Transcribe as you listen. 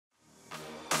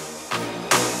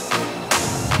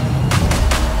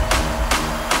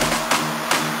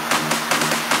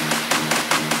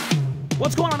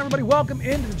everybody. Welcome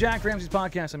into the Jacked Ramsays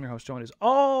podcast. I'm your host, joined as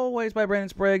always by Brandon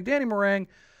Sprague, Danny Marang.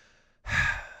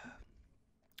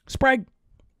 Sprague,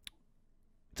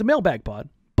 it's a mailbag pod,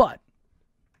 but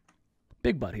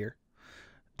big butt here.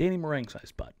 Danny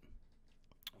Marang-sized butt.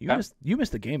 You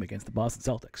missed the game against the Boston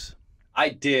Celtics. I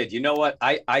did. You know what?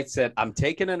 I said I'm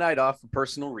taking a night off for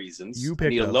personal reasons. You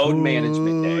picked a a load good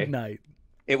management day. night.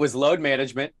 It was load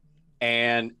management,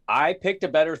 and I picked a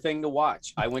better thing to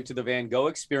watch. I went to the Van Gogh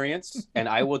experience, and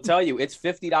I will tell you, it's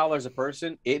 $50 a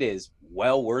person. It is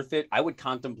well worth it. I would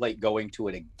contemplate going to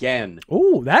it again.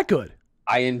 Ooh, that good.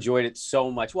 I enjoyed it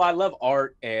so much. Well, I love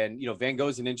art, and Van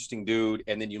Gogh's an interesting dude,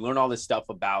 and then you learn all this stuff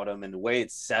about him and the way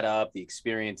it's set up, the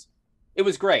experience. It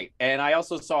was great. And I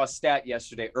also saw a stat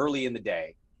yesterday early in the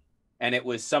day, and it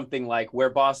was something like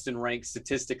where Boston ranks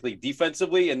statistically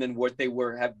defensively and then what they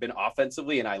have been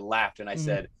offensively. And I laughed and I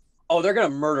said, oh, they're going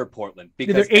to murder Portland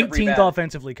because they're 18th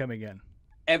offensively coming in.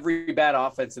 Every bad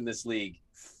offense in this league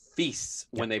feasts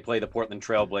when they play the Portland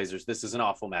Trailblazers. This is an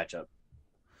awful matchup.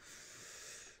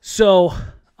 So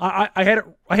I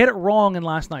had it wrong in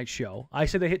last night's show. I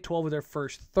said they hit 12 of their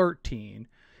first 13.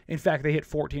 In fact, they hit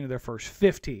 14 of their first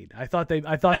 15. I thought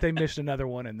they missed another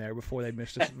one in there before they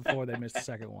missed the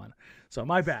second one. So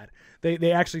my bad.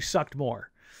 They actually sucked more.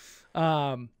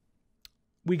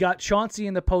 We got Chauncey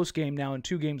in the post game now in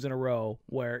 2 games in a row.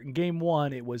 Where in game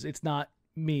 1 it's not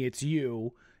me, it's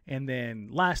you, and then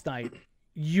last night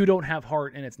you don't have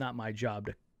heart and it's not my job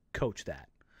to coach that.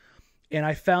 And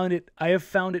I have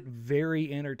found it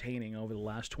very entertaining over the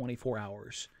last 24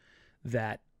 hours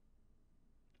that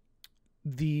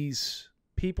these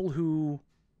people who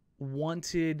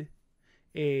wanted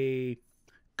a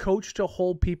coach to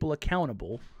hold people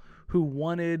accountable, who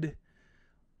wanted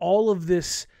all of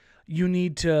this, you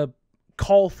need to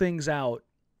call things out,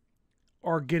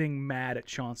 are getting mad at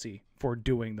Chauncey for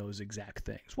doing those exact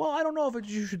things. Well, I don't know if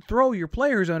you should throw your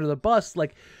players under the bus.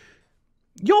 Like,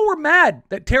 y'all were mad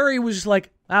that Terry was just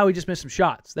like, he just missed some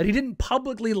shots, that he didn't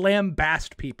publicly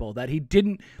lambast people, that he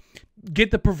didn't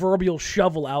get the proverbial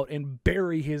shovel out and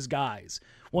bury his guys.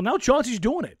 Well, now Chauncey's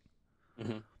doing it.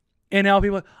 Mm-hmm. And now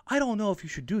people are like, I don't know if you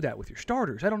should do that with your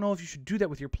starters. I don't know if you should do that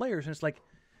with your players. And it's like,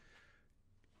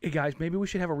 hey, guys, maybe we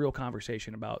should have a real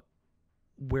conversation about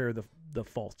where the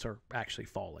faults are actually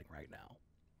falling right now.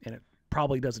 And it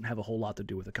probably doesn't have a whole lot to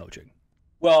do with the coaching.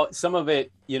 Well, some of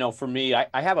it, for me, I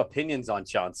have opinions on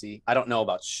Chauncey. I don't know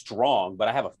about strong, but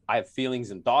I have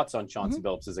feelings and thoughts on Chauncey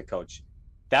Billups as a coach.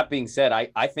 That being said,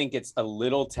 I think it's a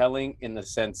little telling in the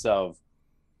sense of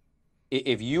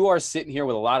if you are sitting here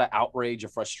with a lot of outrage or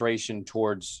frustration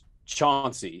towards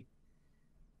Chauncey,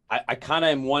 I kind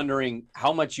of am wondering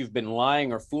how much you've been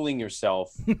lying or fooling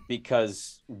yourself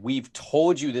because we've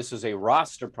told you this is a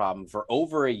roster problem for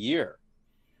over a year.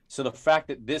 So the fact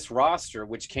that this roster,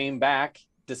 which came back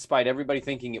despite everybody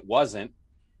thinking it wasn't,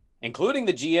 including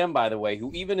the GM, by the way,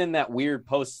 who even in that weird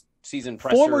postseason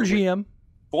presser,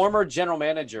 former general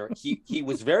manager, he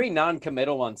was very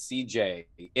non-committal on CJ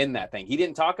in that thing. He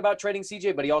didn't talk about trading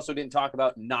CJ, but he also didn't talk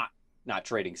about not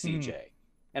trading CJ.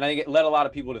 And I think it led a lot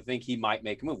of people to think he might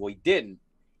make a move. Well, he didn't.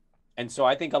 And so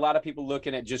I think a lot of people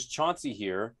looking at just Chauncey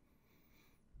here,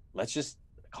 let's just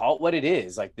call it what it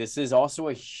is. Like, this is also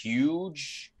a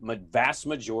huge, vast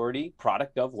majority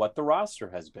product of what the roster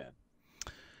has been.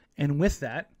 And with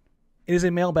that, it is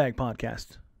a mailbag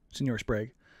podcast, Senor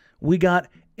Sprague. We got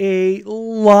a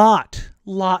lot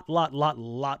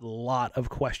of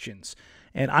questions.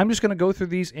 And I'm just going to go through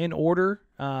these in order,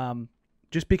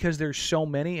 just because there's so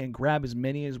many, and grab as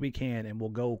many as we can, and we'll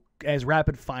go as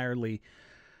rapid fire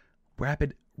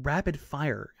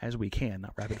as we can,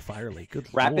 not rapid firely. Good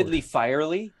rapidly Lord.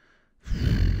 Firely.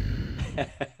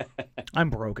 I'm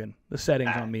broken. The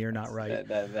settings on me are not right.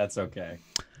 That's okay.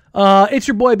 It's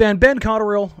your boy Ben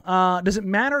Cotterill. Does it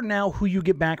matter now who you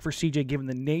get back for CJ, given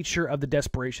the nature of the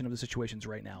desperation of the situations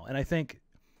right now? And I think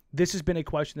this has been a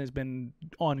question that's been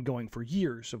ongoing for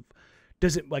years. Of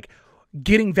does it, like,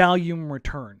 getting value in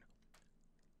return?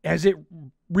 Has it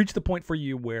reached the point for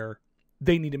you where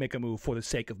they need to make a move for the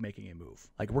sake of making a move?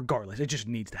 Like, regardless, it just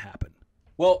needs to happen.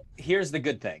 Well, here's the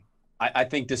good thing. I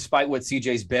think despite what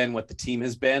CJ's been, what the team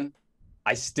has been,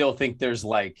 I still think there's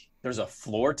a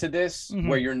floor to this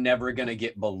where you're never going to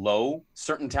get below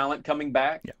certain talent coming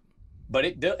back. Yeah. But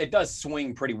it does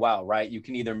swing pretty well, right? You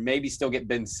can either maybe still get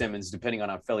Ben Simmons, depending on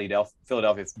how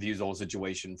Philadelphia views the whole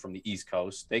situation from the East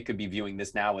Coast. They could be viewing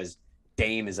this now as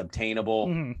Dame is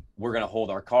obtainable. We're going to hold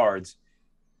our cards.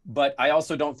 But I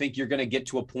also don't think you're going to get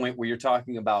to a point where you're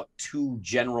talking about 2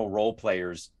 general role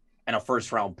players and a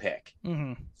first-round pick.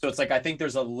 So it's like, I think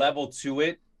there's a level to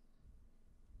it.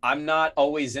 I'm not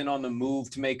always in on the move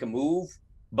to make a move,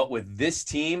 But with this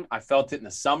team, I felt it in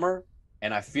the summer,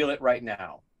 and I feel it right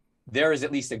now. There is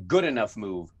at least a good enough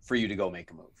move for you to go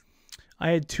make a move.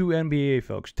 I had 2 NBA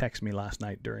folks text me last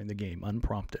night during the game,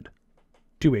 unprompted.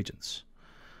 2 agents.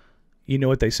 You know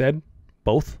what they said?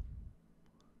 Both.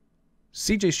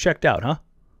 CJ's checked out, huh?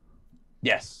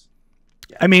 Yes.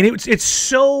 Yeah. I mean, it's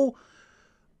so...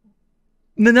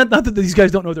 Not that these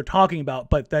guys don't know what they're talking about,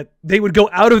 but that they would go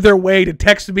out of their way to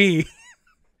text me,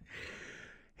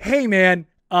 hey, man,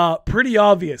 pretty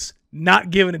obvious, not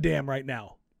giving a damn right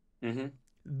now. Mm-hmm.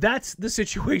 That's the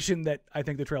situation that I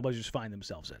think the Trailblazers find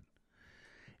themselves in.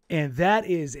 And that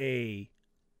is a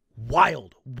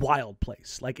wild, wild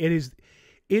place. Like, it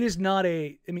is not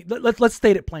a... I mean, let's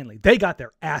state it plainly. They got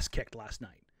their ass kicked last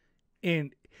night.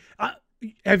 And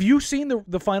have you seen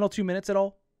the final 2 minutes at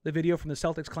all? The video from the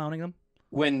Celtics clowning them?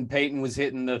 When Peyton was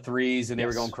hitting the threes and they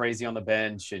were going crazy on the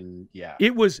bench, and yeah.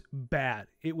 It was bad.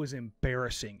 It was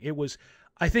embarrassing. It was,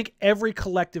 I think every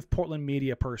collective Portland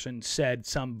media person said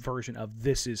some version of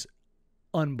this is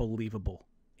unbelievable,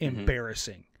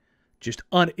 embarrassing, just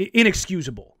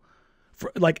inexcusable.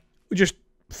 For like just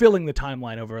filling the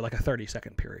timeline over like a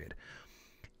 30-second period.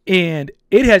 And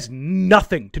it has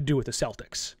nothing to do with the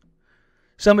Celtics.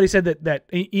 Somebody said that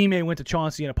Ime went to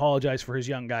Chauncey and apologized for his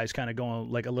young guys kind of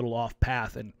going like a little off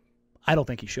path, and I don't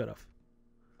think he should have.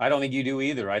 I don't think you do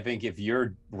either. I think if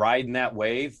you're riding that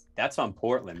wave, that's on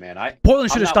Portland, man.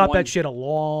 Portland should have stopped that shit a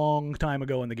long time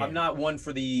ago in the game. I'm not one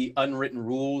for the unwritten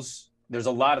rules. There's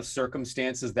a lot of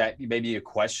circumstances that maybe are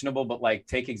questionable, but like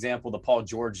take example, the Paul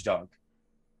George dunk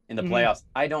in the playoffs.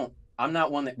 I'm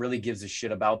not one that really gives a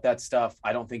shit about that stuff.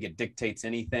 I don't think it dictates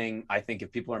anything. I think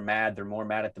if people are mad, they're more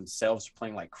mad at themselves for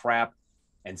playing like crap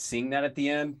and seeing that at the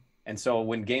end. And so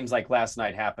when games like last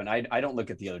night happen, I don't look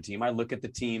at the other team. I look at the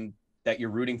team that you're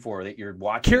rooting for, that you're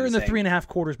watching. Carrying the 3.5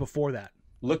 quarters before that.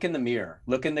 Look in the mirror.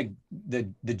 Look in the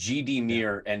GD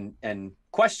mirror and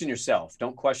question yourself.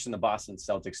 Don't question the Boston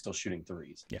Celtics still shooting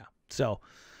threes. Yeah. So,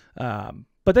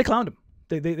 but they clowned them.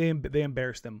 They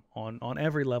embarrassed them on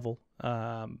every level.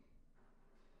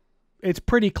 It's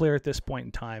pretty clear at this point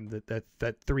in time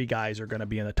that 3 guys are going to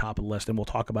be in the top of the list, and we'll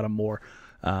talk about them more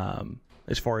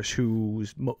as far as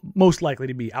who's most likely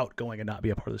to be outgoing and not be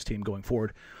a part of this team going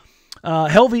forward.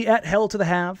 Helvey at Hell to the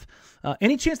Have.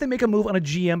 Any chance they make a move on a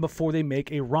GM before they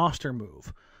make a roster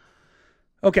move?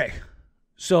 Okay,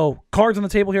 so cards on the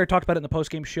table here. I talked about it in the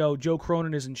postgame show. Joe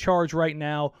Cronin is in charge right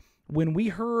now. When we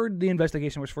heard the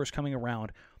investigation was first coming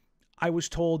around, I was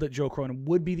told that Joe Cronin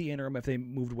would be the interim if they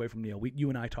moved away from Neil. You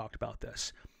and I talked about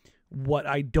this. What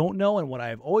I don't know and what I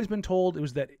have always been told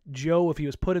was that Joe, if he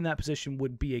was put in that position,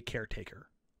 would be a caretaker.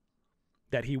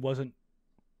 That he wasn't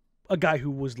a guy who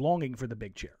was longing for the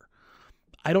big chair.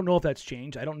 I don't know if that's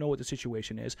changed. I don't know what the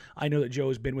situation is. I know that Joe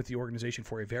has been with the organization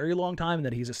for a very long time and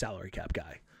that he's a salary cap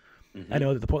guy. I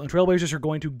know that the Portland Trailblazers are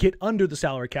going to get under the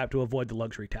salary cap to avoid the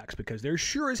luxury tax because they're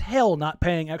sure as hell not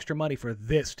paying extra money for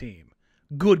this team.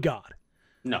 Good God.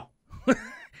 No.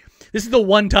 This is the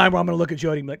one time where I'm going to look at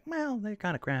Jody and be like, well, they're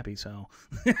kind of crappy, so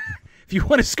if you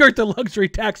want to skirt the luxury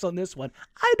tax on this one,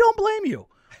 I don't blame you.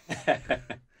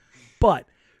 But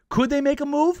could they make a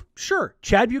move? Sure.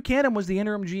 Chad Buchanan was the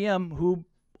interim GM who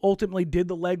ultimately did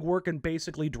the legwork and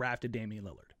basically drafted Damian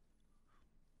Lillard.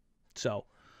 So,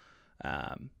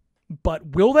 but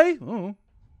will they?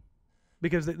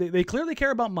 Because they clearly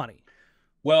care about money.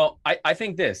 Well, I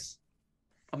think this.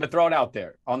 I'm going to throw it out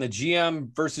there. On the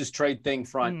GM versus trade thing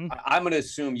front, I'm going to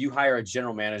assume you hire a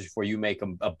general manager before you make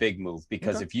a big move.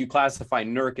 Because if you classify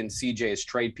Nurk and CJ as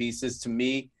trade pieces, to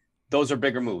me, those are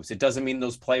bigger moves. It doesn't mean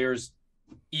those players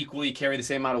equally carry the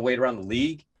same amount of weight around the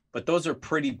league, but those are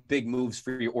pretty big moves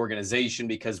for your organization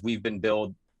because we've been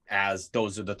billed as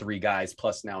those are the 3 guys,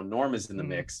 plus now Norm is in the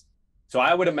mix. So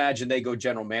I would imagine they go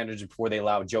general manager before they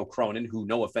allow Joe Cronin, who,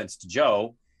 no offense to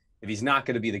Joe, if he's not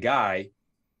going to be the guy,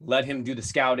 let him do the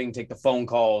scouting, take the phone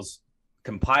calls,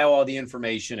 compile all the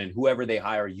information, and whoever they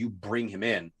hire, you bring him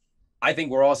in. I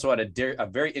think we're also at a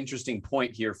very interesting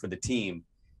point here for the team.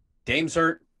 Dame's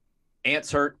hurt,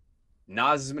 Ant's hurt,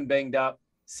 Nas has been banged up,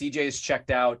 CJ is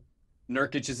checked out,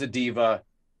 Nurkic is a diva.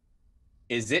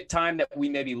 Is it time that we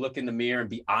maybe look in the mirror and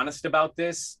be honest about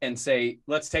this and say,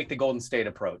 let's take the Golden State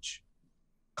approach?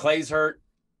 Clay's hurt,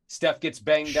 Steph gets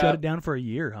banged up. Shut it down for a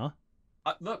year,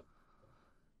 huh? Look,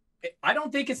 I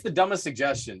don't think it's the dumbest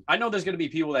suggestion. I know there's going to be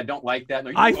people that don't like that.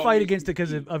 I fight against it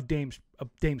because of Dame's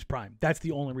prime. That's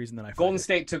the only reason that I fight. Golden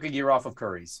State took a year off of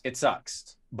Curry's. It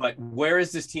sucks. But where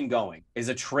is this team going? Is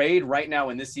a trade right now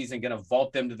in this season going to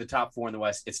vault them to the top 4 in the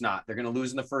West? It's not. They're going to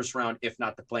lose in the first round, if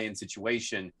not the play-in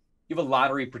situation. You have a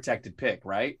lottery-protected pick,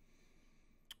 right?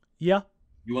 Yeah,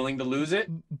 You willing to lose it?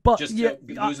 But Just yeah,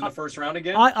 to lose in the first round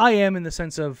again? I am, in the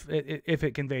sense of if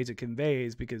it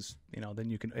conveys, because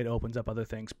then it opens up other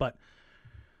things. But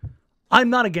I'm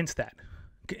not against that.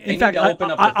 In fact,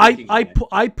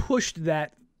 I pushed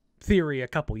that theory a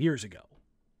couple years ago.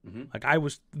 Mm-hmm. Like, I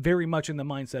was very much in the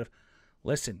mindset of,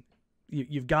 listen,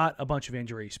 you've got a bunch of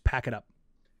injuries, pack it up.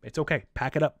 It's okay.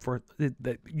 Pack it up for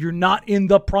you're not in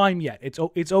the prime yet. It's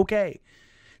okay.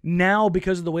 Now,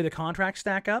 because of the way the contracts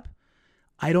stack up,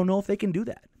 I don't know if they can do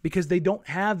that because they don't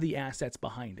have the assets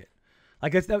behind it.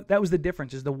 Like, that was the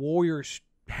difference, is the Warriors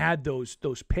had those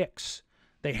picks.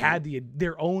 They had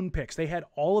their own picks. They had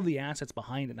all of the assets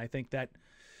behind it. And I think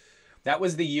that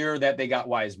was the year that they got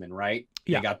Wiseman, right?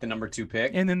 Yeah. They got the number 2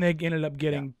 pick. And then they ended up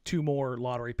getting 2 more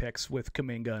lottery picks with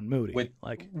Kuminga and Moody.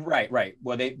 Right.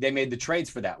 Well, they made the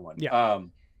trades for that one. Yeah.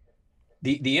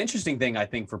 The interesting thing, I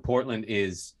think, for Portland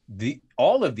is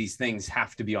all of these things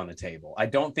have to be on the table. I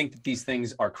don't think that these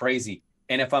things are crazy.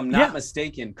 And if I'm not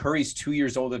mistaken, Curry's 2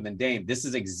 years older than Dame. This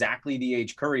is exactly the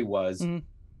age Curry was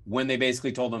when they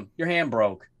basically told him, your hand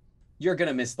broke. You're going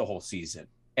to miss the whole season.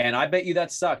 And I bet you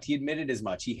that sucked. He admitted as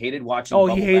much. He hated watching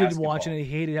bubble he hated basketball. watching it.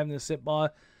 He hated having to sit by.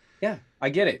 Yeah, I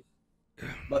get it.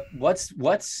 But what's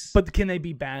But can they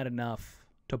be bad enough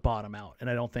to bottom out? And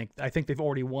I think they've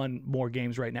already won more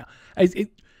games right now. They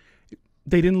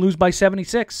didn't lose by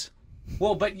 76.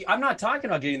 Well, but I'm not talking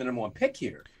about getting the number 1 pick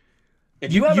here.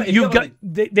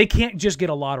 They can't just get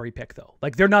a lottery pick, though.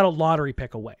 Like, they're not a lottery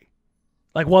pick away.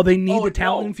 Like, while they need the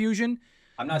talent infusion,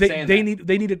 I'm not saying they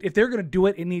need it. If they're going to do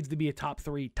it, it needs to be a top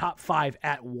 3, top 5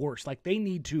 at worst. Like, they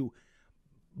need to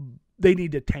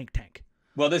tank.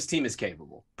 Well, this team is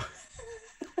capable.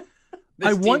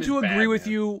 I want to agree with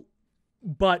you,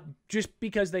 but just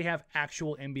because they have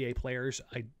actual NBA players,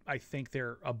 I think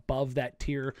they're above that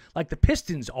tier. Like, the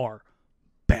Pistons are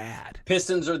bad.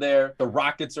 Pistons are there. The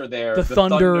Rockets are there. The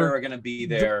Thunder are going to be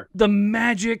there. The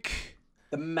Magic.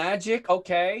 The Magic,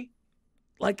 okay.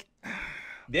 Like,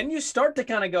 then you start to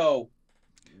kind of go,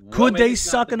 could they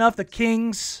suck enough? The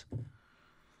Kings,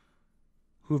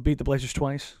 who have beat the Blazers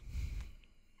twice.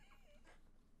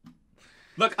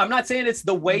 Look, I'm not saying it's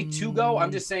the way to go.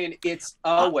 I'm just saying it's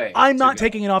a way. I'm not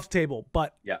taking it off the table,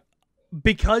 but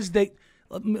because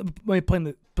let me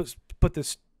put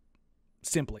this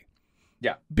simply.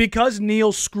 Yeah. Because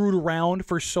Neil screwed around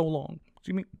for so long,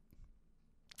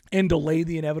 and delayed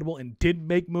the inevitable and did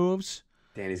make moves.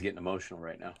 Danny's getting emotional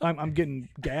right now. I'm getting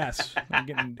gas. I'm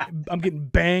getting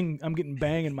bang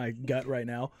in my gut right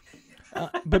now.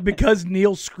 But because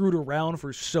Neil screwed around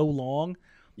for so long,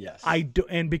 yes,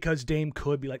 and because Dame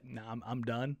could be like, nah, I'm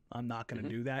done. I'm not going to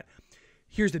do that.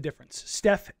 Here's the difference.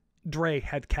 Steph, Dre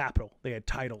had capital. They had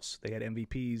titles. They had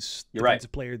MVPs. You're right.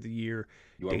 Defensive Player of the Year.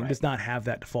 Dame does not have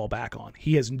that to fall back on.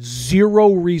 He has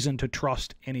zero reason to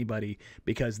trust anybody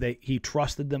because he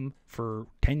trusted them for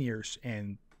 10 years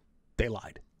and they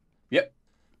lied. Yep.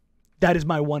 That is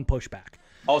my one pushback.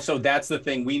 Also, that's the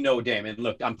thing. We know Dame. And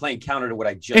look, I'm playing counter to what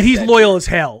I just said. And he's loyal as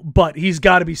hell, but he's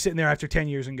got to be sitting there after 10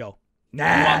 years and go,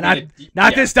 nah,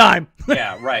 not this time.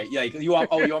 Yeah, right. Yeah, you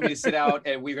want me to sit out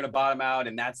and we're going to bottom out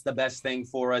and that's the best thing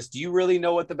for us. Do you really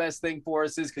know what the best thing for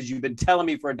us is? Because you've been telling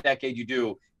me for a decade you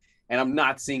do, and I'm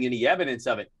not seeing any evidence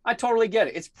of it. I totally get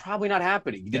it. It's probably not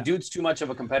happening. The dude's too much of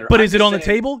a competitor. But is it on the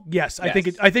table? Yes. I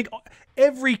think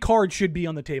every card should be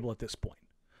on the table at this point.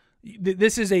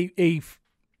 This is a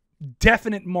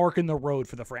definite mark in the road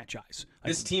for the franchise.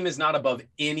 This team is not above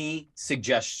any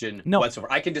suggestion whatsoever.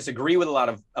 I can disagree with a lot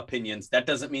of opinions. That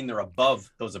doesn't mean they're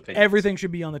above those opinions. Everything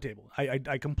should be on the table.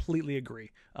 I completely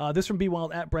agree. This from B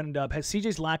Wild at Brendan Dub. Has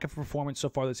CJ's lack of performance so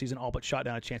far this season all but shot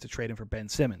down a chance to trade him for Ben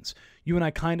Simmons? You and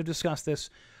I kind of discussed this.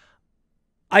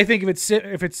 I think if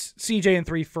it's CJ in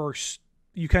 3 first,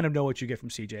 you kind of know what you get from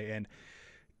CJ. And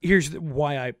here's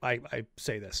why I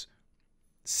say this.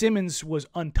 Simmons was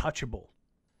untouchable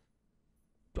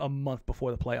a month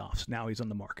before the playoffs. Now he's on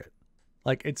the market.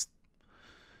 Like, it's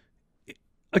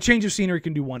a change of scenery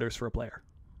can do wonders for a player.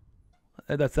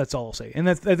 That's all I'll say. And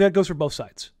that goes for both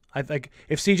sides. I think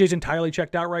if CJ's entirely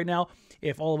checked out right now,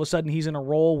 if all of a sudden he's in a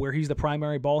role where he's the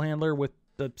primary ball handler with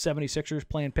the 76ers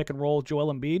playing pick and roll with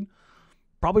Joel Embiid,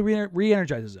 probably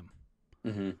re-energizes him.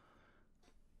 Mm-hmm.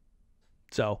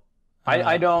 So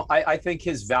I think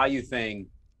his value thing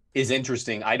is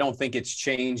interesting. I don't think it's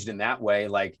changed in that way.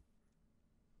 Like,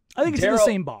 I think it's in the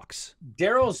same box.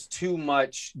 Daryl's too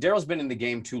much. Daryl's been in the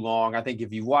game too long. I think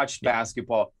if you watch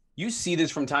basketball, you see this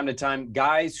from time to time.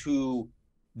 Guys who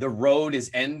the road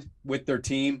is end with their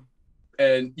team,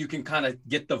 and you can kind of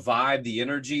get the vibe, the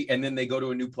energy, and then they go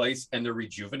to a new place and they're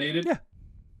rejuvenated. Yeah.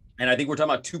 And I think we're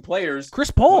talking about 2 players. Chris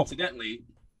Paul. Incidentally,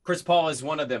 Chris Paul is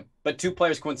one of them, but two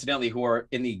players coincidentally who are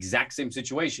in the exact same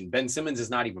situation. Ben Simmons is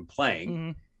not even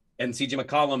playing, and CJ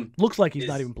McCollum looks like he's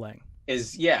not even playing.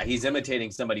 He's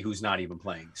imitating somebody who's not even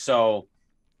playing. So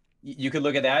you could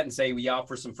look at that and say we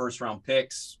offer some first round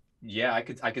picks. Yeah, I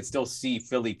could still see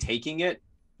Philly taking it,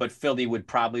 but Philly would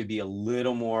probably be a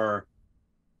little more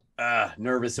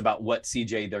nervous about what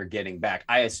CJ they're getting back.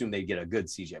 I assume they get a good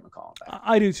CJ McCollum back.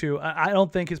 I do too. I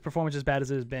don't think his performance, as bad as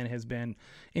it has been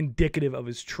indicative of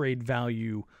his trade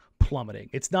value plummeting.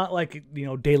 It's not like,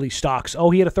 daily stocks. Oh,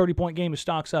 he had a 30-point game, his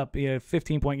stock's up. He had a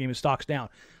 15-point game, his stock's down.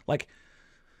 Like,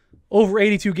 over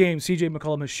 82 games, CJ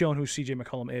McCollum has shown who CJ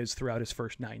McCollum is throughout his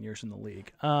first 9 years in the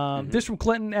league. This from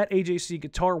Clinton at AJC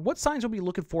Guitar. What signs will we be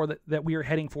looking for that we are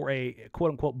heading for a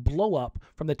quote-unquote blow-up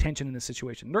from the tension in this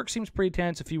situation? Nurk seems pretty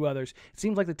tense, a few others. It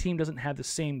seems like the team doesn't have the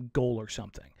same goal or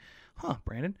something. Huh,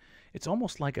 Brandon? It's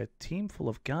almost like a team full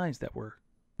of guys that were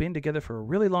been together for a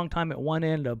really long time at one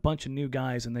end, a bunch of new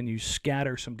guys, and then you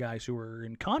scatter some guys who are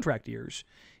in contract years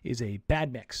is a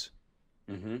bad mix.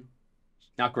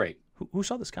 Not great. Who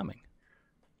saw this coming?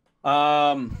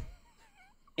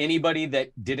 Anybody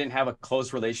that didn't have a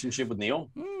close relationship with Neil.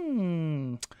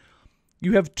 You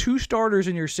have two starters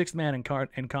in your sixth man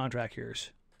in contract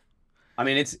years. I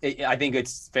mean, I think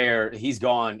it's fair. He's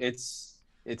gone.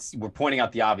 We're pointing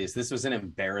out the obvious. This was an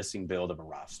embarrassing build of a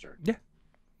roster. Yeah.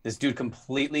 This dude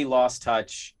completely lost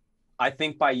touch. I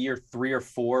think by year 3 or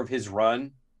 4 of his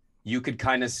run, you could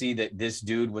kind of see that this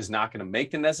dude was not going to make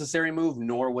the necessary move,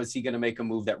 nor was he going to make a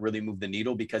move that really moved the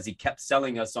needle, because he kept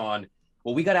selling us on,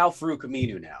 well, we got Al-Farouq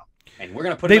Aminu now, and we're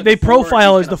going to put him they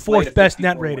profile as the 4th best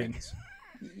net rating.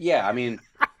 Yeah, I mean,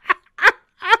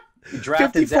 he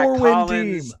drafted Zach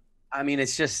Collins. Team. I mean,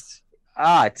 it's just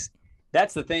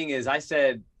that's the thing is, I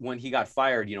said when he got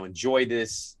fired, enjoy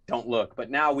this, don't look, but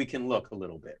now we can look a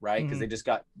little bit, right? Because they just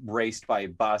got raced by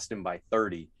Boston by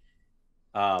 30.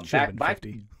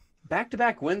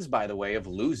 Back-to-back wins, by the way, of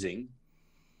losing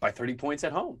by 30 points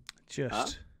at home.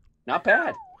 Just not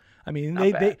bad. I mean,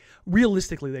 they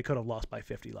realistically they could have lost by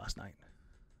 50 last night.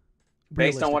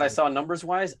 Based on what I saw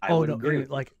numbers-wise, I would agree.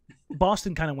 Like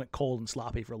Boston kind of went cold and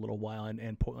sloppy for a little while,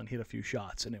 and Portland hit a few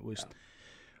shots, and it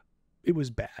was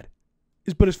bad.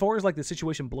 But as far as like the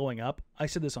situation blowing up, I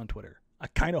said this on Twitter. I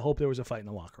kind of hope there was a fight in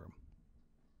the locker room.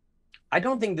 I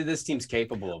don't think that this team's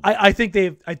capable of I think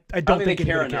they've. I don't think they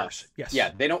care enough. Cares. Yes.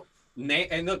 Yeah, they don't.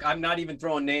 And look, I'm not even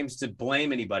throwing names to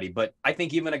blame anybody, but I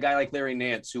think even a guy like Larry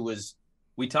Nance,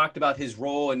 we talked about his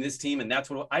role in this team, and that's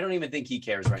what I don't even think he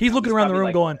cares right now. He's looking around the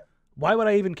room going, why would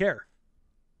I even care?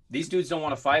 These dudes don't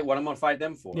want to fight. What am I going to fight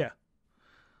them for? Yeah.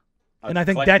 And I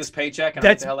think that's this paycheck and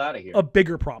that's get the hell out of here. A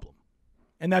bigger problem.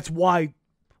 And that's why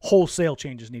wholesale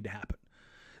changes need to happen.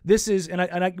 This is,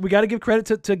 we got to give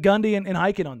credit to Gundy and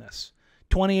Hiken on this.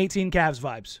 2018 Cavs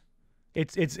vibes.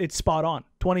 It's spot on.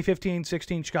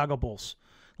 2015-16 Chicago Bulls.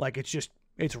 Like it's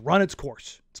run its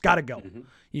course. It's got to go.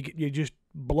 You just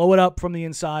blow it up from the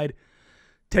inside,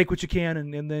 take what you can,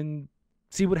 and then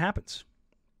see what happens.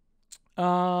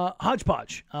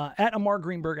 Hodgepodge at Amar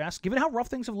Greenberg asks, given how rough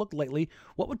things have looked lately,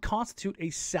 what would constitute a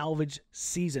salvage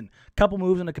season? Couple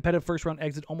moves and a competitive first-round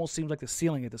exit almost seems like the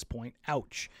ceiling at this point.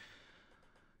 Ouch.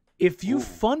 If you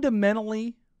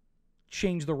fundamentally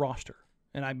change the roster,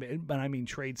 and I mean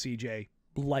trade CJ,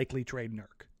 likely trade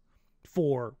Nurk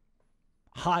for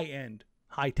high-end,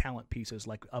 high-talent pieces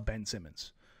like a Ben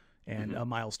Simmons and a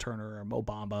Miles Turner or Mo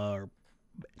Bamba or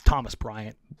Thomas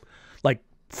Bryant, like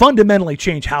fundamentally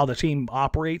change how the team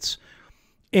operates,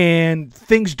 and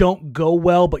things don't go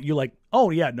well, but you're like, oh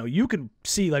yeah, no, you can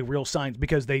see like real signs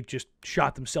because they just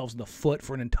shot themselves in the foot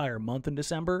for an entire month in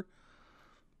December.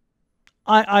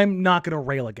 I'm not going to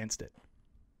rail against it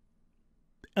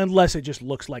unless it just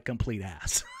looks like complete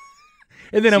ass.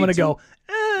 And then I'm going to go,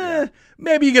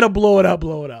 maybe you got to blow it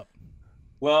up.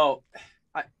 Well,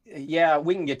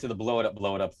 we can get to the blow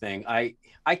it up thing.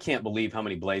 I can't believe how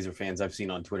many Blazer fans I've seen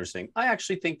on Twitter saying, I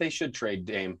actually think they should trade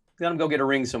Dame. Let him go get a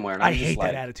ring somewhere. And I hate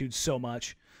that attitude so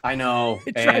much. I know.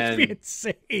 It drives me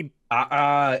insane.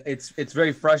 It's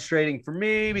very frustrating for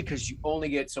me because you only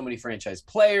get so many franchise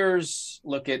players.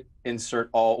 Look at insert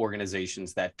all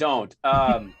organizations that don't.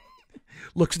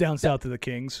 Looks down south to the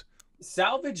Kings.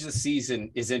 Salvage the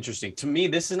season is interesting. To me,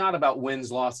 this is not about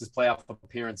wins, losses, playoff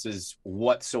appearances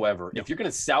whatsoever. No. If you're going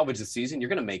to salvage the season, you're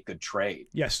going to make good trade.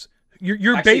 Yes.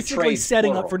 You're basically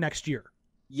setting up for next year.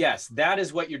 Yes, that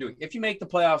is what you're doing. If you make the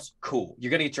playoffs, cool. You're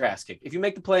going to get your ass kicked. If you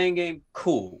make the playing game,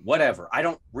 cool. Whatever. I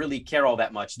don't really care all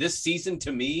that much. This season,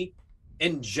 to me,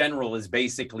 in general, is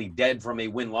basically dead from a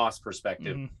win-loss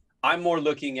perspective. Mm-hmm. I'm more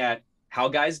looking at how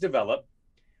guys develop,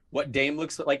 what Dame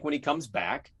looks like when he comes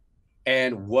back,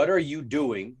 And what are you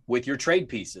doing with your trade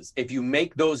pieces? If you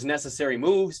make those necessary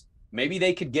moves, maybe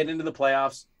they could get into the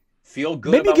playoffs, feel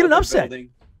good. Maybe about get what an they're upset. building.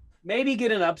 Maybe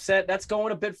get an upset. That's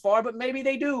going a bit far, but maybe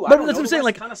they do. But that's what I'm saying.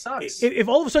 Like, kind of sucks. If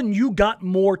all of a sudden you got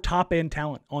more top end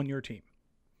talent on your team,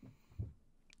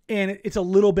 and it's a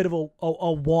little bit of a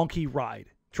wonky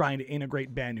ride trying to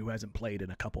integrate Ben, who hasn't played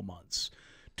in a couple months,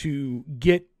 to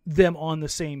get them on the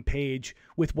same page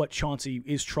with what Chauncey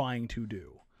is trying to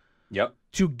do. Yep.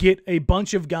 To get a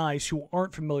bunch of guys who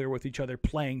aren't familiar with each other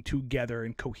playing together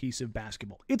in cohesive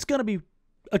basketball. It's going to be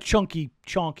a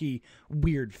chonky,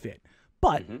 weird fit.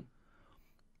 But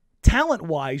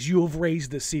talent-wise, you have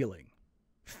raised the ceiling.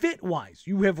 Fit-wise,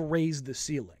 you have raised the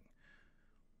ceiling.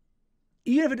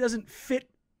 Even if it doesn't fit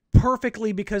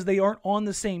perfectly because they aren't on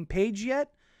the same page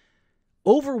yet,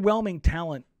 overwhelming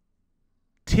talent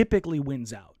typically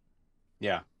wins out.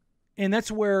 Yeah. And that's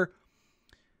where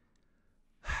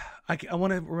I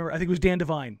want to remember, I think it was Dan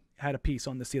Devine had a piece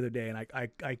on this the other day, and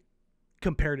I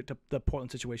compared it to the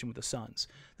Portland situation with the Suns.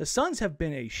 The Suns have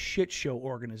been a shit show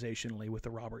organizationally with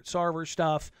the Robert Sarver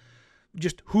stuff,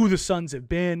 just who the Suns have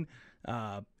been,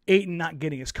 Ayton not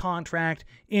getting his contract,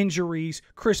 injuries,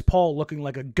 Chris Paul looking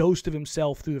like a ghost of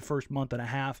himself through the first month and a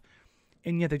half,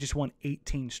 and yet they just won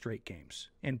 18 straight games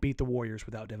and beat the Warriors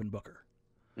without Devin Booker.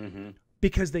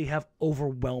 Because they have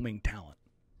overwhelming talent.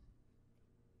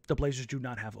 The Blazers do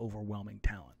not have overwhelming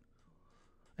talent.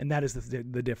 And that is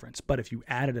the difference. But if you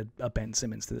added a Ben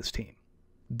Simmons to this team,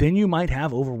 then you might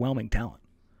have overwhelming talent.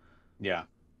 Yeah.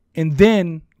 And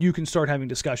then you can start having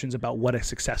discussions about what a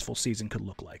successful season could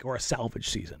look like, or a salvage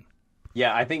season.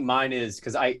 Yeah, I think mine is,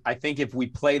 because I think if we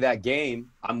play that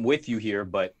game, I'm with you here,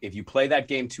 but if you play that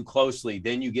game too closely,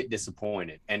 then you get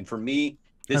disappointed. And for me,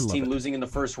 this team losing in the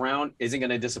first round isn't going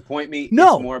to disappoint me.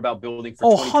 No. It's more about building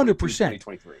for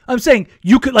 2023. I'm saying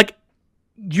you could, like,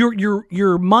 your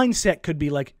mindset could be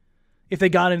like, if they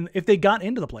got into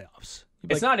the playoffs.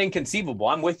 It's not inconceivable.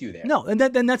 I'm with you there. No, and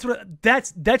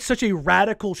that's such a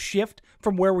radical shift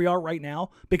from where we are right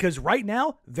now, because right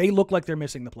now they look like they're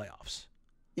missing the playoffs.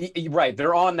 Right,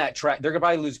 they're on that track. They're gonna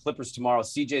probably lose Clippers tomorrow.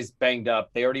 CJ's banged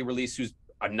up. They already released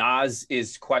Nas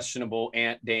is questionable.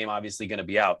 Ant Dame obviously going to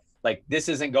be out. Like, this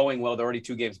isn't going well. They're already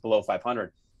 2 games below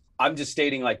 500. I'm just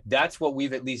stating, like, that's what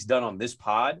we've at least done on this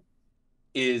pod,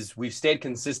 is we've stayed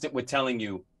consistent with telling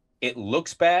you it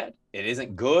looks bad, it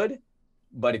isn't good,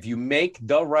 but if you make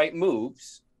the right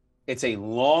moves, it's a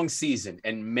long season,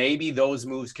 and maybe those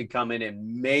moves could come in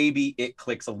and maybe it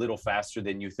clicks a little faster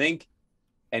than you think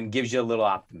and gives you a little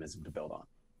optimism to build on.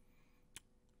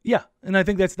 Yeah, and I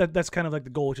think that's kind of like the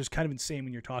goal, which is kind of insane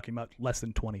when you're talking about less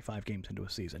than 25 games into a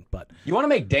season. But you want to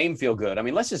make Dame feel good. I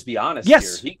mean, let's just be honest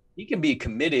here. He can be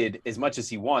committed as much as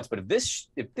he wants, but if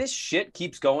this shit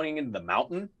keeps going into the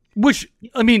mountain, which,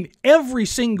 I mean, every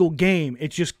single game,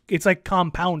 it's like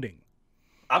compounding.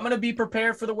 I'm going to be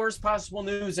prepared for the worst possible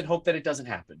news and hope that it doesn't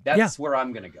happen. That's where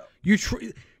I'm going to go.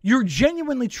 You're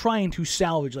genuinely trying to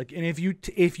salvage, like, and if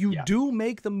you do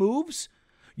make the moves,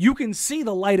 you can see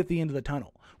the light at the end of the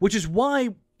tunnel, which is why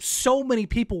so many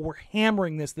people were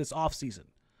hammering this offseason.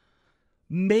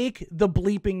 Make the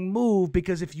bleeping move,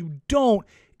 because if you don't,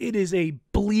 it is a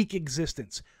bleak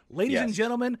existence. Ladies and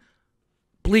gentlemen,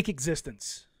 bleak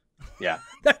existence. Yeah.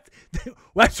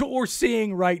 That's what we're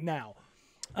seeing right now.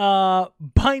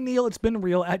 By Neil, it's been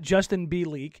real, at Justin B.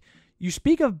 Leak. You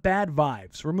speak of bad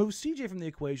vibes. Remove CJ from the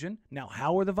equation. Now,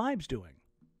 how are the vibes doing?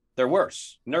 They're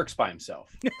worse. Nurk's by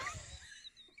himself.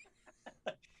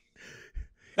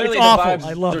 It's awful.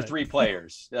 I love it. 3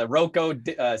 players. Rocco,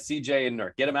 CJ, and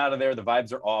Nurk. Get them out of there. The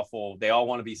vibes are awful. They all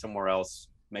want to be somewhere else.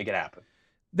 Make it happen.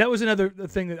 That was another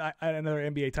thing that another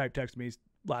NBA type texted me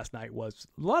last night, was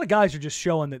a lot of guys are just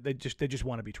showing that they just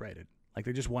want to be traded. Like,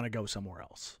 they just want to go somewhere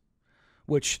else.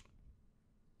 Which,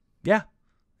 yeah,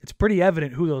 it's pretty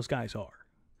evident who those guys are.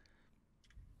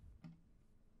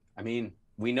 I mean,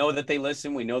 we know that they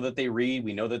listen. We know that they read.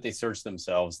 We know that they search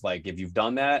themselves. Like, if you've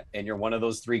done that and you're one of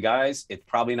those 3 guys, it's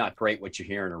probably not great what you're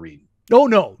hearing or reading. Oh,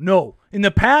 no. In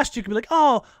the past, you could be like,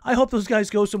 oh, I hope those guys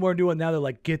go somewhere and do it. Now they're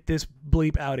like, get this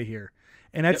bleep out of here.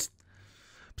 And that's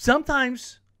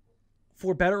sometimes,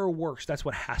 for better or worse, that's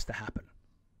what has to happen.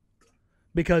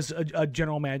 Because a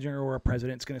general manager or a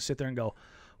president's going to sit there and go,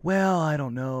 well, I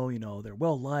don't know, they're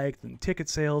well-liked, and ticket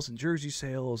sales and jersey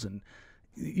sales, and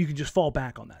you can just fall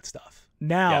back on that stuff.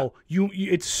 Now,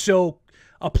 it's so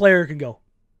a player can go,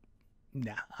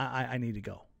 nah, I need to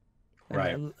go.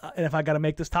 Right. And if I got to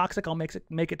make this toxic, I'll make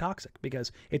it toxic,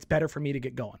 because it's better for me to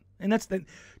get going. And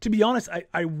to be honest,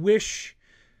 I wish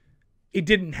it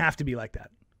didn't have to be like that.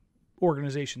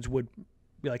 Organizations would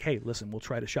Be like, hey, listen, we'll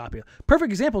try to shop you.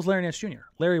 Perfect example is Larry Nance Jr.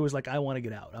 Larry was like, I want to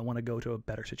get out. I want to go to a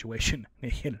better situation.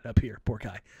 And he ended up here. Poor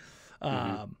guy.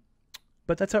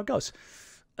 But that's how it goes.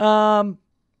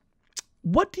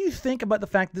 What do you think about the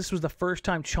fact this was the first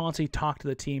time Chauncey talked to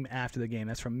the team after the game?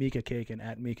 That's from Mika Kaken,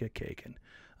 at Mika Kaken.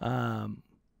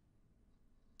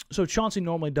 So Chauncey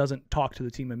normally doesn't talk to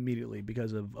the team immediately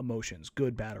because of emotions,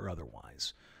 good, bad, or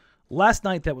otherwise. Last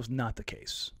night, that was not the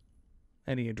case.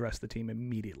 And he addressed the team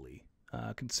immediately,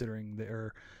 considering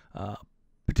their,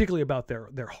 particularly about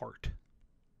their heart.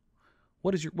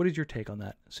 What is your take on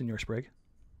that, Senor Sprague?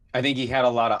 I think he had a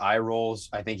lot of eye rolls.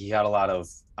 I think he had a lot of,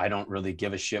 I don't really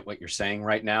give a shit what you're saying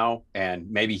right now. And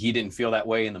maybe he didn't feel that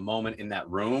way in the moment in that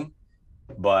room,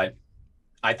 but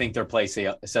I think their play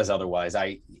says otherwise.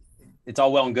 It's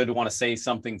all well and good to want to say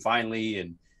something finally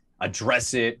and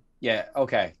address it. Yeah,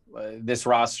 okay. This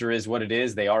roster is what it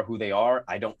is. They are who they are.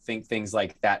 I don't think things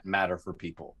like that matter for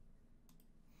people.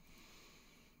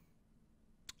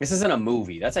 This isn't a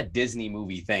movie. That's a Disney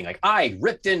movie thing. Like, I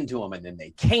ripped into them and then they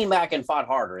came back and fought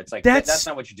harder. It's like, that's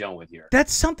not what you're dealing with here.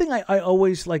 That's something I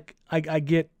always like. I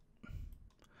get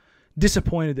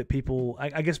disappointed that people,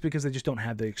 I guess because they just don't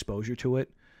have the exposure to it.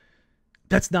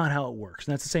 That's not how it works.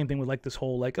 And that's the same thing with like this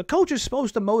whole, like, a coach is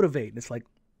supposed to motivate. And it's like,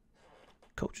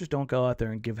 coaches don't go out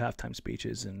there and give halftime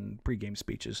speeches and pregame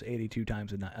speeches 82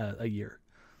 times a year.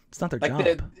 It's not their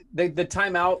job. The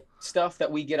timeout stuff that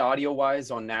we get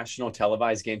audio-wise on national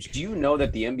televised games, do you know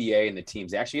that the NBA and the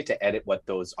teams, they actually get to edit what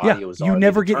those audios are? You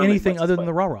never get anything other than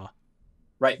the rah-rah.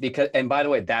 Right, because, and by the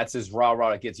way, that's as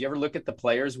rah-rah it gets. You ever look at the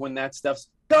players when that stuff's,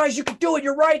 guys, you can do it,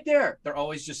 you're right there. They're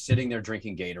always just sitting there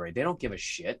drinking Gatorade. They don't give a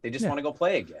shit. They just want to go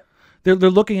play again. They're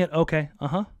looking at, okay,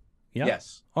 yeah.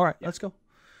 Yes. All right, let's go.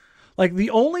 Like,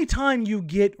 the only time you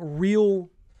get real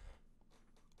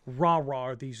rah-rah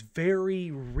are these very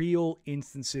real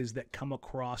instances that come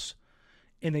across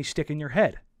and they stick in your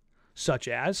head, such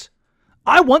as,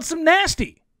 I want some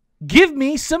nasty. Give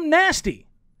me some nasty.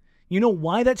 You know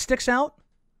why that sticks out?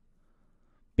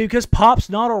 Because Pop's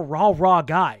not a rah-rah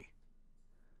guy.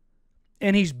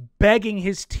 And he's begging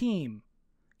his team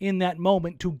in that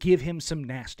moment to give him some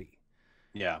nasty.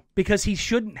 Yeah. Because he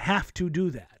shouldn't have to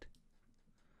do that.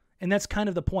 And that's kind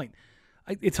of the point.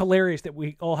 It's hilarious that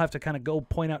we all have to kind of go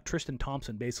point out Tristan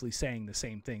Thompson basically saying the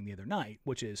same thing the other night,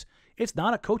 which is, it's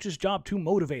not a coach's job to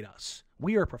motivate us.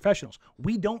 We are professionals.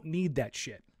 We don't need that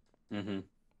shit. Mm-hmm.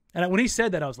 And when he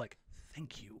said that, I was like,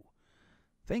 thank you.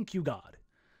 Thank you, God.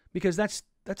 Because that's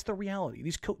the reality.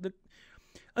 These the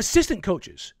assistant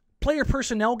coaches, player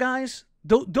personnel guys,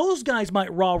 those guys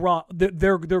might rah-rah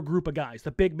their group of guys.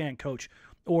 The big man coach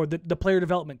or the player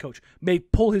development coach may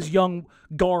pull his young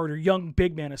guard or young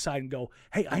big man aside and go,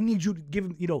 hey, I need you to give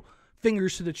him,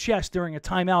 fingers to the chest during a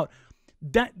timeout.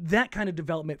 That kind of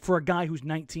development for a guy who's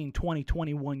 19, 20,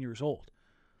 21 years old.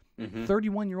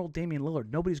 31-year-old Damian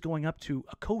Lillard,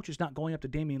 a coach is not going up to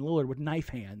Damian Lillard with knife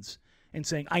hands and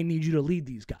saying, I need you to lead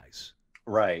these guys.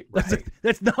 Right.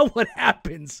 That's not what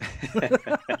happens.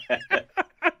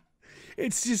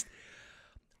 It's just,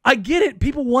 I get it.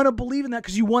 People want to believe in that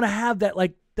because you want to have that,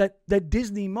 like, that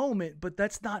Disney moment, but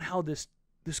that's not how this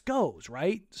goes,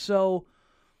 right? So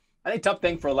I think tough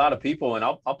thing for a lot of people, and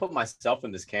I'll put myself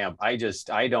in this camp. I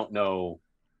don't know.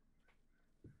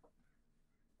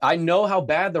 I know how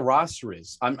bad the roster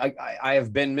is. I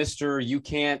have been Mr. You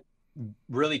can't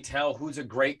really tell who's a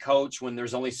great coach when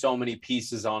there's only so many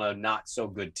pieces on a not so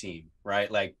good team, right?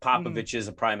 Like Popovich is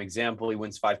a prime example. He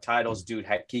wins 5 titles. Dude,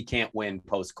 he can't win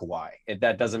post Kawhi.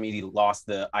 That doesn't mean he lost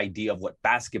the idea of what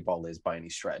basketball is by any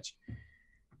stretch.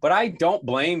 But I don't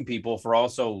blame people for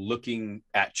also looking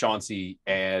at Chauncey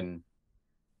and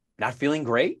not feeling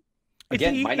great.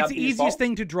 Again, might not be the easiest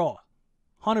thing to draw.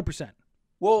 100%.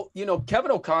 Well,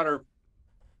 Kevin O'Connor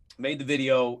made the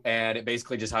video and it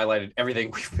basically just highlighted everything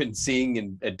we've been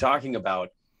seeing and talking about.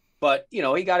 But, he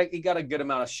got a good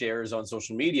amount of shares on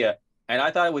social media. And I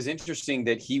thought it was interesting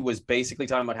that he was basically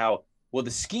talking about how, well,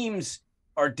 the schemes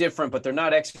are different, but they're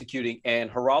not executing. And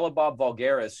Haralabob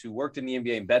Voulgaris, who worked in the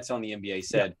NBA and bets on the NBA,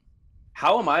 said,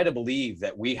 how am I to believe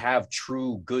that we have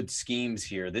true good schemes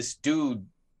here? This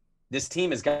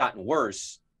team has gotten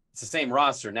worse. It's the same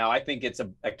roster. Now, I think it's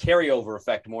a carryover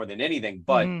effect more than anything,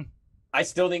 but I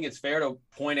still think it's fair to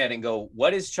point at and go,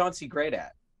 what is Chauncey great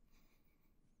at?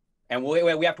 And we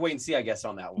have to wait and see, I guess,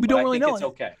 on that one. We don't really know. It's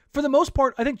okay. For the most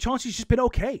part, I think Chauncey's just been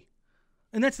okay.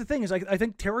 And that's the thing is, I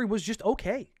think Terry was just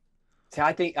okay.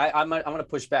 I think I'm going to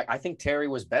push back. I think Terry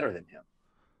was better than him.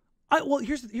 Well,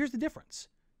 here's the difference.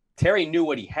 Terry knew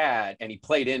what he had, and he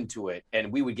played into it,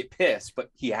 and we would get pissed, but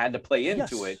he had to play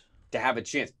into it to have a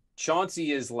chance.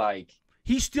 Chauncey is like...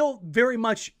 He's still very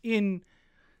much in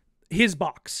his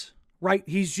box, right?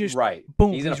 He's just right.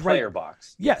 Boom. He's in a player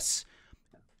box. Yes.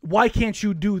 Why can't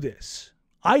you do this?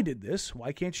 I did this.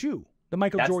 Why can't you? The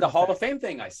Michael That's Jordan the Hall effect. of Fame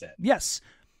thing I said. Yes.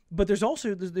 But there's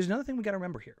another thing we got to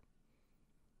remember here.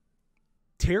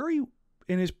 Terry,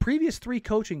 in his previous 3 head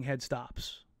coaching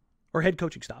stops,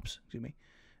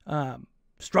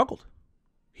 struggled.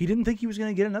 He didn't think he was going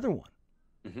to get another one.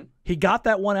 Mm-hmm. He got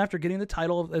that one after getting the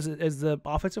title as the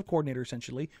offensive coordinator,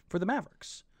 essentially, for the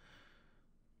Mavericks.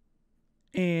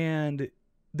 And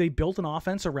they built an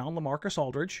offense around LaMarcus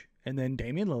Aldridge and then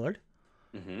Damian Lillard.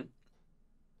 Mm-hmm.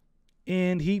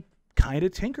 And he kind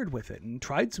of tinkered with it and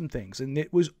tried some things. And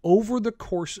it was over the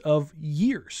course of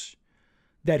years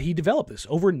that he developed this.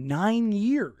 Over 9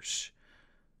 years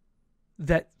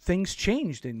that things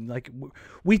changed. And like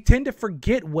we tend to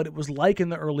forget what it was like in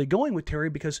the early going with Terry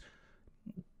because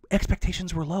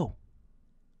expectations were low.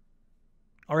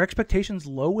 Are expectations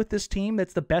low with this team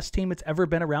that's the best team that's ever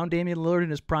been around Damian Lillard in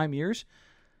his prime years?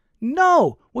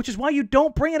 No, which is why you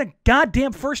don't bring in a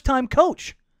goddamn first-time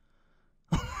coach.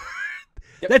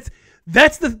 Yep.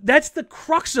 That's the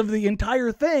crux of the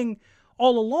entire thing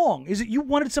all along, is that you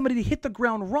wanted somebody to hit the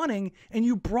ground running, and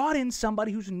you brought in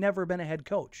somebody who's never been a head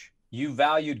coach. You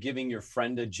valued giving your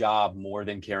friend a job more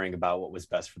than caring about what was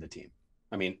best for the team.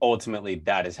 I mean, ultimately,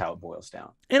 that is how it boils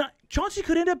down. And Chauncey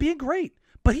could end up being great,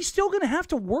 but he's still going to have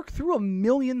to work through a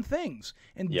million things.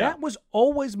 And that was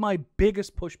always my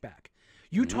biggest pushback.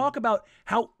 You talk about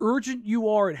how urgent you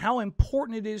are and how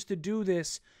important it is to do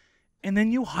this, and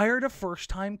then you hired a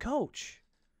first-time coach.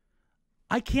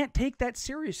 I can't take that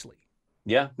seriously.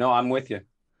 Yeah, no, I'm with you.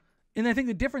 And I think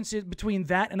the difference is between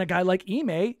that and a guy like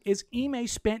Ime is Ime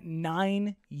spent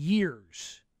 9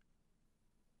 years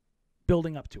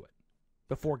building up to it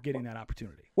before getting that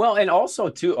opportunity. Well, and also,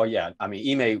 too, I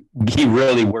mean, Ime, he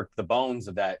really worked the bones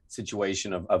of that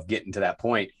situation of getting to that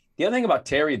point. The other thing about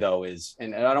Terry, though, is,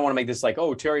 and I don't want to make this like,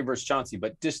 oh, Terry versus Chauncey,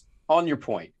 but just on your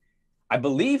point, I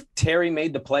believe Terry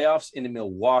made the playoffs in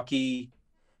Milwaukee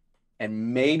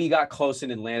and maybe got close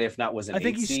in Atlanta, if not was an 8 seed.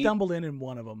 I think he stumbled in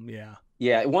one of them, yeah.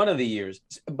 Yeah, one of the years.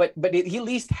 But he at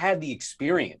least had the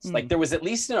experience. Like, there was at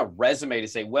least a resume to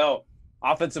say, well,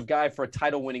 offensive guy for a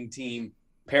title-winning team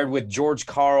paired with George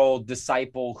Karl,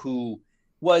 disciple, who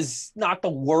was not the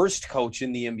worst coach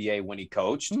in the NBA when he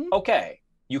coached. Okay,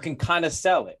 you can kind of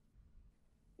sell it.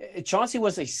 Chauncey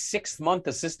was a 6-month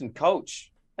assistant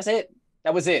coach. That's it.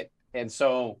 That was it. And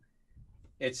so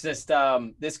it's just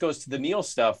this goes to the Neil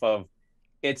stuff of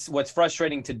it's what's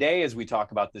frustrating today as we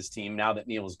talk about this team now that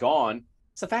Neil's gone.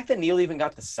 It's the fact that Neil even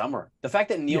got the summer. The fact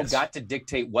that Neil got to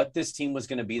dictate what this team was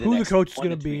going to be who the coach is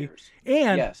going to be. Years.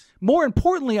 And more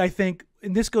importantly, I think,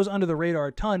 and this goes under the radar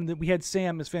a ton, that we had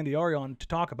Sam Esfandiari on to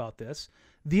talk about this,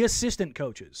 the assistant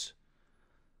coaches.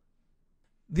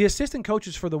 The assistant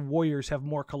coaches for the Warriors have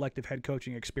more collective head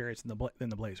coaching experience than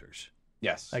the Blazers.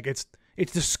 Yes. Like it's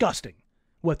disgusting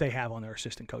what they have on their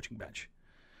assistant coaching bench.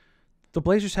 The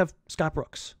Blazers have Scott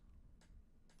Brooks,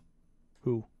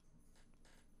 who,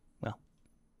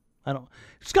 well,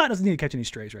 Scott doesn't need to catch any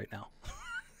strays right now.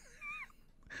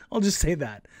 I'll just say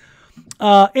that.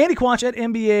 Andy Quanch at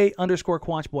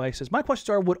NBA_QuanchBoy says, my questions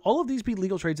are, would all of these be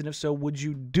legal trades? And if so, would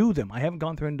you do them? I haven't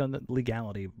gone through and done the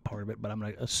legality part of it, but I'm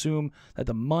going to assume that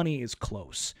the money is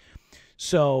close.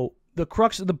 So the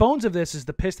bones of this is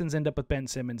the Pistons end up with Ben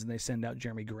Simmons and they send out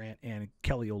Jeremy Grant and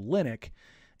Kelly Olynyk.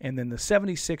 And then the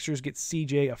 76ers get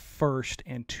CJ a first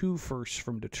and 2 firsts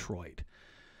from Detroit.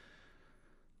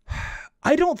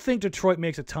 I don't think Detroit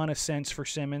makes a ton of sense for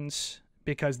Simmons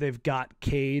because they've got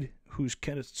Cade, who's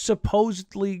kind of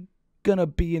supposedly going to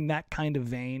be in that kind of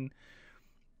vein.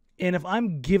 And if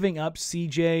I'm giving up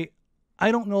CJ,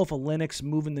 I don't know if Olynyk's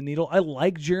moving the needle. I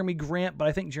like Jeremy Grant, but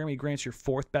I think Jeremy Grant's your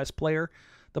 4th best player.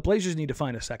 The Blazers need to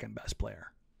find a 2nd best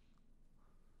player.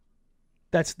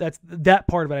 That's that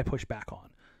part of it I push back on.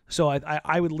 So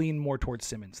I would lean more towards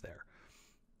Simmons there.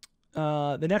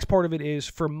 The next part of it is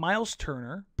for Miles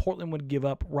Turner, Portland would give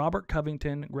up Robert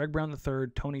Covington, Greg Brown III,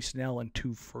 Tony Snell, and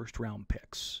 2 first-round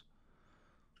picks.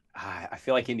 I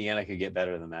feel like Indiana could get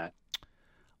better than that.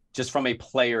 Just from a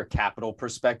player capital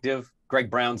perspective, Greg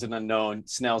Brown's an unknown.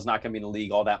 Snell's not going to be in the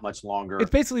league all that much longer. It's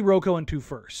basically Rocco and 2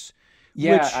 firsts.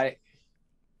 Yeah, I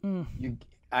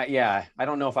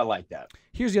don't know if I like that.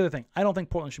 Here's the other thing. I don't think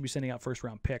Portland should be sending out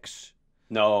first-round picks.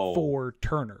 No. For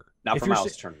Turner. Not for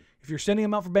Miles Turner. If you're sending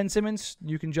him out for Ben Simmons,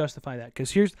 you can justify that.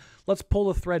 Because let's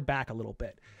pull the thread back a little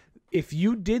bit. If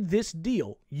you did this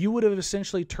deal, you would have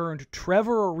essentially turned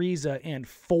Trevor Ariza and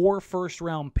 4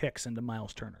 first-round picks into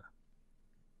Miles Turner.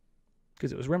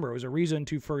 Because it was Ariza and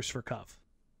 2 firsts for Cov.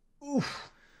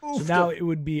 Oof. So now it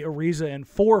would be Ariza and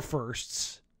 4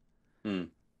 firsts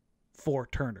for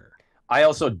Turner. I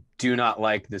also do not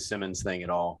like the Simmons thing at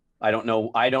all. I don't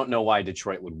know why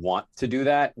Detroit would want to do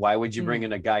that. Why would you bring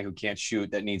in a guy who can't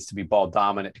shoot, that needs to be ball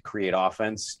dominant to create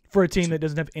offense for a team that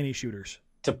doesn't have any shooters?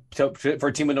 For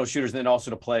a team with no shooters, and then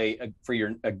also to play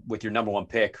with your number one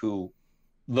pick, who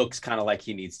looks kind of like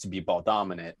he needs to be ball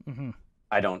dominant. Mm-hmm.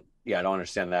 I don't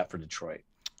understand that for Detroit.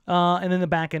 And then the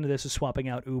back end of this is swapping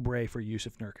out Oubre for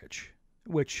Jusuf Nurkic,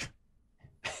 which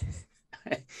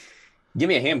give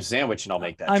me a ham sandwich and I'll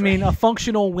make that. I mean, a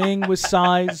functional wing with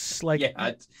size, like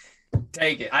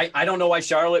take it. I don't know why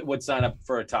Charlotte would sign up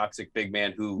for a toxic big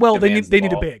man who. Well, they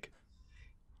need a big.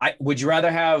 Would you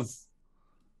rather have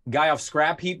guy off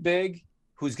scrap heap big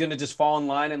who's going to just fall in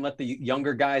line and let the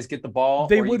younger guys get the ball?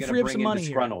 They would free up some money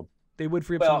here. They would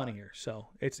free up some money here. So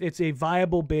it's a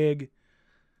viable big,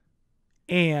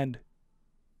 and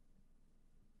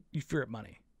you free up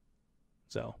money.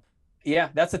 So. Yeah,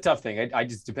 that's a tough thing. I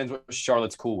just depends what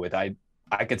Charlotte's cool with. I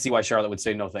could see why Charlotte would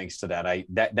say no thanks to that.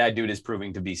 That dude is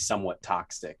proving to be somewhat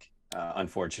toxic,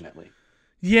 unfortunately.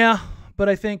 Yeah, but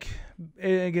I think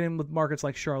again with markets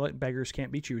like Charlotte, beggars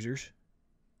can't be choosers.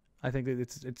 I think that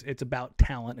it's about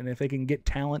talent, and if they can get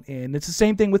talent in, it's the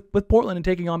same thing with Portland and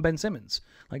taking on Ben Simmons.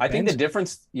 Like I think the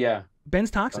difference,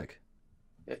 Ben's toxic,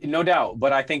 no doubt.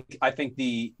 But I think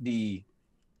the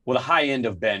high end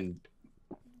of Ben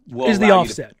is the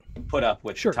offset. Put up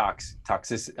with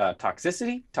toxicity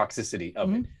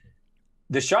of it.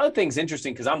 The Charlotte thing's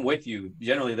interesting because I'm with you.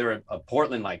 Generally, they're a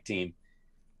Portland-like team,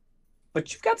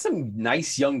 but you've got some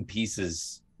nice young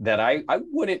pieces that I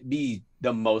wouldn't be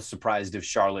the most surprised if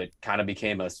Charlotte kind of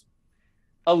became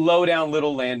a low-down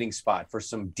little landing spot for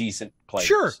some decent players.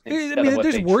 Sure, I mean,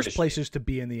 there's worse places to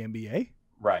be in the NBA.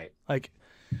 Right. Like,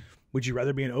 would you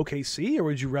rather be in OKC or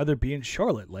would you rather be in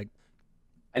Charlotte? Like,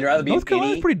 I'd rather be North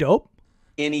Carolina's pretty dope.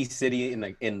 Any city in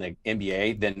the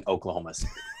NBA than Oklahoma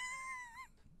City.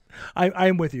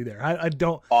 I'm with you there. I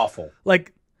don't awful.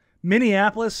 Like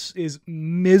Minneapolis is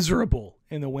miserable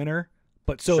in the winter,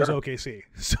 but so is OKC.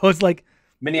 So it's like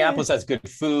Minneapolis has good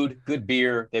food, good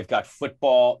beer. They've got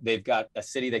football. They've got a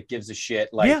city that gives a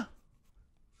shit. Like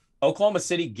Oklahoma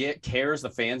City cares, the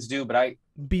fans do, but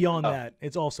beyond that,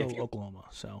 it's also Oklahoma.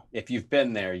 So if you've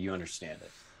been there, you understand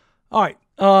it. All right,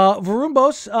 Varun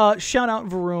Bose, shout out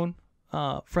Varun.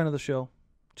 Friend of the show,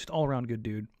 just all around good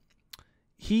dude.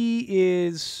 He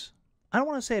is, I don't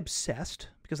want to say obsessed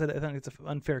because I think it's an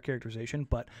unfair characterization,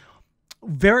 but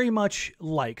very much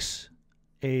likes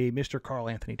a Mr. Karl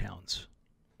Anthony Towns.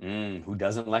 Who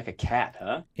doesn't like a cat,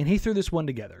 huh? And he threw this one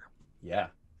together. Yeah.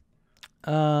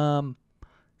 CJ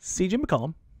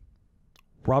McCollum,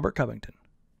 Robert Covington,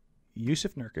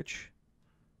 Jusuf Nurkic,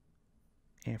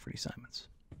 Anthony Simons.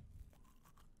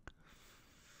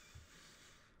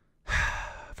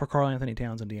 For Karl Anthony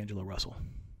Towns and D'Angelo Russell.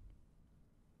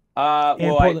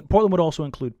 Portland would also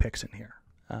include picks in here.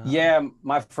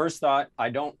 My first thought, I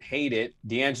don't hate it.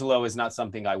 D'Angelo is not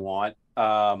something I want.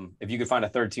 If you could find a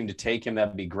third team to take him,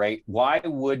 that'd be great. Why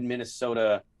would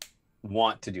Minnesota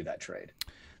want to do that trade?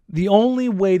 The only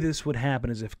way this would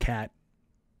happen is if Cat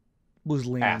was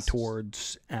leaning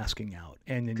towards asking out.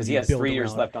 Because he has 3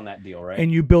 years left on that deal, right?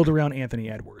 And you build around Anthony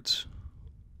Edwards.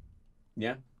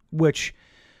 Yeah. Which...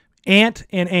 Ant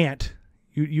and Ant,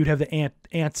 you'd have the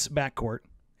Ants backcourt,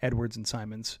 Edwards and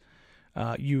Simons.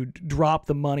 You'd drop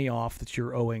the money off that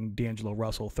you're owing D'Angelo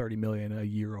Russell, $30 million a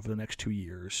year over the next 2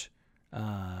 years,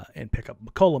 and pick up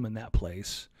McCollum in that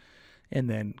place, and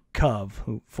then Cove,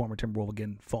 who former Timberwolf,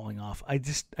 again falling off. I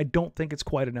don't think it's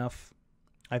quite enough.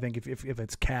 I think if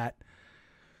it's Cat.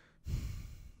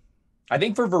 I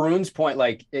think for Varun's point,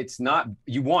 like it's not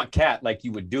you want Cat like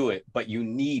you would do it, but you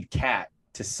need Cat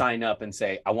to sign up and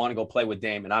say, I want to go play with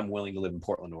Dame and I'm willing to live in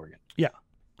Portland, Oregon. Yeah.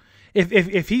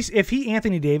 If he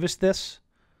Anthony Davis this,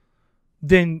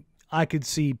 then I could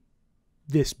see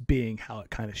this being how it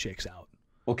kind of shakes out.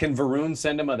 Well, can Varun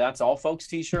send him a That's All Folks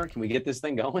t-shirt? Can we get this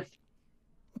thing going?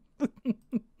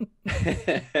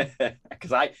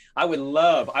 Because I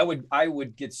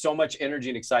would get so much energy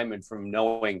and excitement from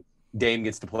knowing Dame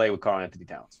gets to play with Karl Anthony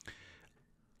Towns.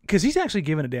 Because he's actually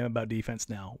giving a damn about defense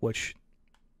now, which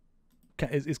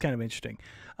is kind of interesting.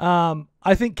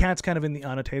 I think Cat's kind of in the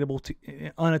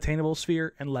unattainable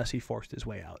sphere unless he forced his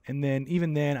way out. And then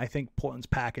even then, I think Portland's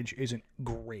package isn't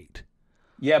great.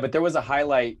 Yeah, but there was a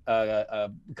highlight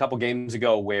a couple games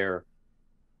ago where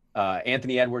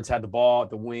Anthony Edwards had the ball at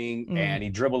the wing and he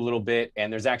dribbled a little bit,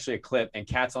 and there's actually a clip and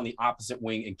Cat's on the opposite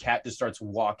wing and Cat just starts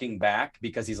walking back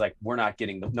because he's like,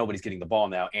 nobody's getting the ball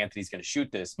now. Anthony's going to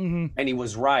shoot this. And he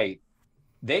was right.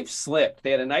 They've slipped. They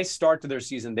had a nice start to their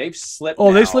season. They've slipped.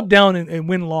 Oh, they slipped down and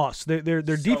win-loss. Their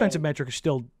defensive metric is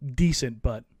still decent,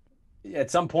 but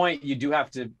at some point you do have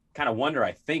to kind of wonder,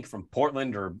 I think, from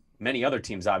Portland or many other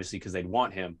teams, obviously, because they'd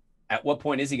want him. At what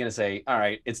point is he going to say, all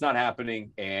right, it's not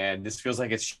happening, and this feels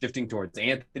like it's shifting towards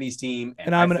Anthony's team,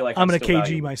 and I'm I feel like I'm going to KG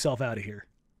valuable. myself out of here.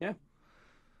 Yeah.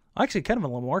 Actually, kind of a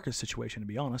LaMarcus situation, to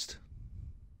be honest.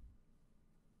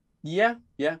 Yeah.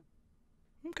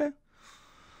 Okay.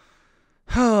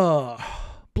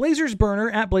 Blazers Burner,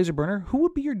 at Blazer Burner, who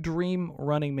would be your dream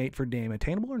running mate for Dame?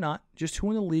 Attainable or not, just who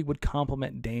in the league would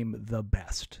complement Dame the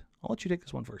best? I'll let you take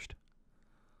this one first.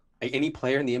 Any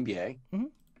player in the NBA? Mm-hmm.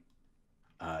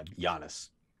 Giannis.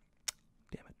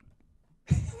 Damn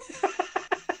it.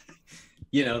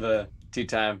 The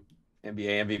 2-time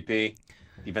NBA MVP,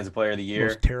 Defensive Player of the Year.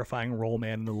 Most terrifying roll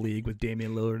man in the league with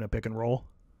Damian Lillard in a pick and roll.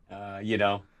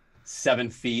 7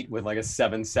 feet with like a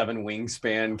 7'7"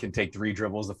 wingspan, can take 3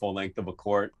 dribbles the full length of a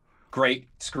court. Great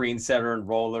screen setter and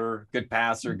roller, good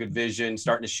passer, good vision,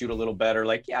 starting to shoot a little better.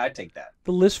 Like, yeah, I'd take that.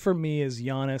 The list for me is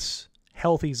Giannis,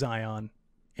 healthy Zion,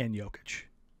 and Jokic.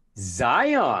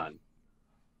 Zion.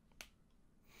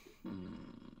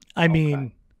 I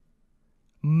mean,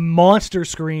 monster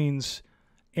screens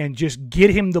and just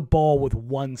get him the ball with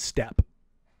one step.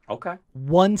 Okay.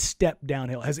 One step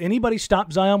downhill. Has anybody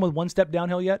stopped Zion with one step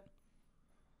downhill yet?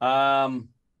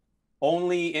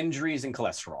 Only injuries and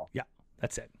cholesterol. Yeah,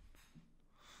 that's it.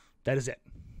 That is it.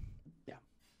 Yeah.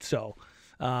 So,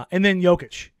 and then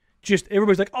Jokic. Just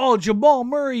everybody's like, oh, Jamal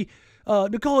Murray,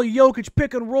 Nikola Jokic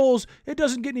pick and rolls. It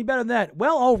doesn't get any better than that.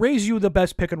 Well, I'll raise you the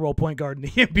best pick and roll point guard in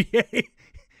the NBA.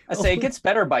 I say it gets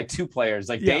better by 2 players.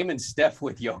 Like Dame and Steph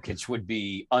with Jokic would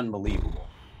be unbelievable.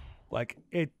 Like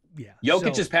it. Yeah.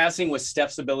 Jokic's passing with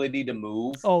Steph's ability to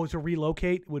move. Oh, to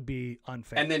relocate would be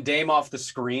unfair. And then Dame off the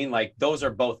screen, like those are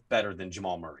both better than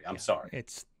Jamal Murray. I'm sorry.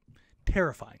 It's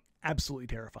terrifying. Absolutely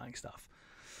terrifying stuff.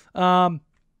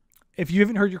 If you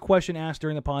haven't heard your question asked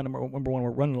during the pod, number one, we're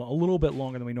running a little bit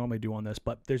longer than we normally do on this,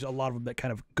 but there's a lot of them that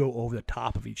kind of go over the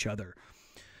top of each other.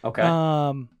 Okay.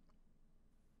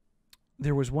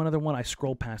 There was one other one. I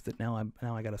scrolled past it. Now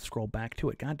I got to scroll back to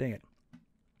it. God dang it.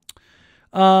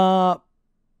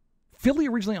 Philly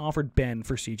originally offered Ben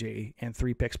for CJ and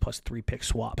 3 picks plus 3 pick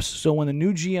swaps. So when the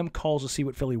new GM calls to see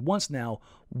what Philly wants now,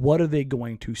 what are they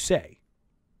going to say?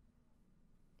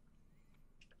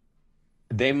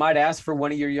 They might ask for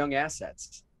one of your young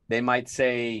assets. They might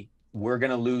say, we're going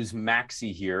to lose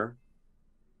Maxey here.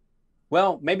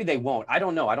 Well, maybe they won't. I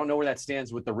don't know. I don't know where that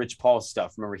stands with the Rich Paul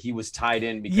stuff. Remember, he was tied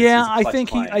in because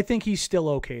I think he's still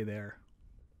okay there.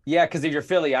 Yeah, because if you're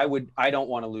Philly, I don't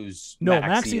want to lose. No,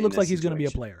 Maxey looks like he's going to be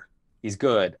a player. He's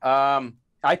good.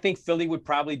 I think Philly would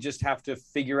probably just have to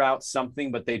figure out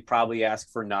something, but they'd probably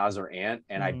ask for Naz or Ant,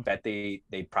 and I bet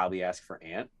they'd probably ask for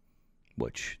Ant.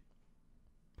 Which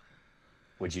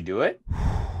would you do it?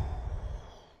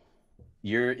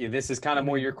 This is kind of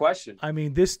more your question. I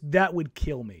mean, that would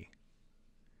kill me.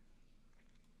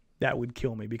 That would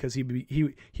kill me because he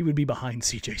would be behind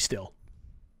CJ still.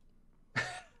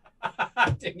 I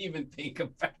didn't even think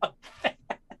about that.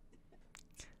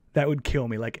 That would kill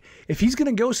me. Like, if he's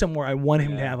going to go somewhere, I want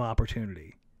him to have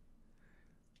opportunity.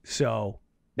 So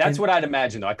that's what I'd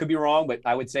imagine, though. I could be wrong, but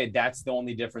I would say that's the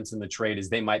only difference in the trade is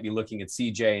they might be looking at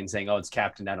CJ and saying, oh, it's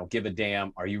captain. I don't give a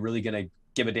damn. Are you really going to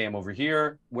give a damn over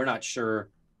here? We're not sure.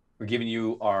 We're giving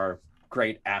you our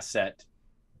great asset.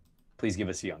 Please give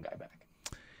us a young guy back.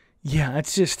 Yeah,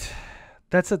 it's just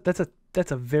that's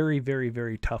a very, very,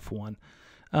 very tough one.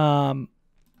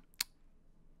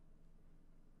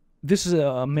 This is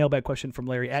a mailbag question from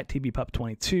Larry at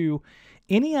TBPup22.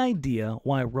 Any idea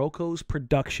why Rocco's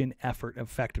production effort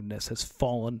effectiveness has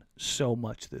fallen so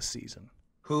much this season?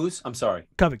 Whose? I'm sorry.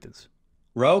 Covington's.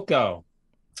 Rocco.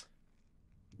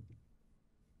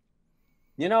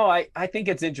 I think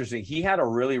it's interesting. He had a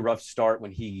really rough start when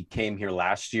he came here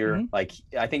last year. Mm-hmm. Like,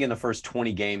 I think in the first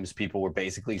 20 games, people were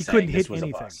basically saying this was a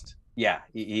bust. Yeah,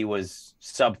 he was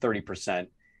sub 30%.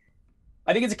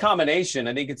 I think it's a combination.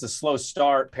 I think it's a slow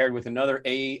start paired with another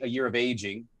a year of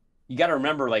aging. You got to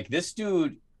remember, like, this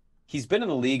dude, he's been in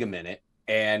the league a minute,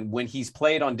 and when he's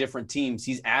played on different teams,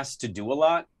 he's asked to do a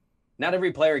lot. Not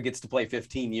every player gets to play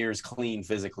 15 years clean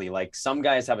physically. Like, some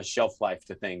guys have a shelf life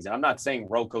to things, and I'm not saying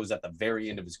Rocco's at the very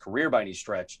end of his career by any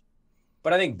stretch,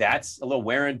 but I think that's a little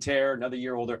wear and tear, another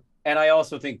year older. And I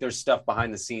also think there's stuff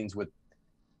behind the scenes with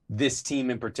this team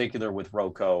in particular with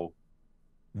Rocco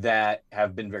that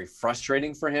have been very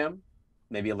frustrating for him,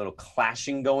 maybe a little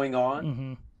clashing going on.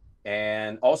 Mm-hmm.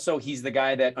 And also he's the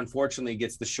guy that unfortunately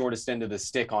gets the shortest end of the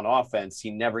stick on offense. He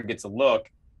never gets a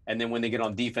look. And then when they get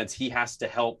on defense, he has to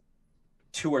help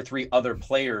 2 or 3 other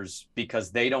players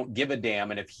because they don't give a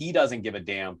damn. And if he doesn't give a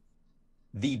damn,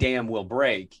 the dam will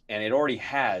break. And it already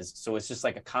has. So it's just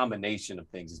like a combination of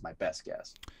things is my best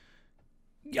guess.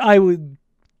 I would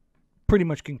pretty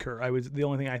much concur. The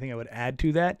only thing I think I would add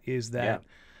to that is that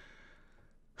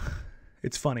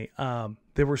it's funny.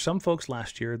 There were some folks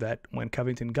last year that when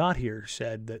Covington got here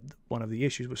said that one of the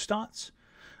issues with Stotts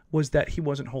was that he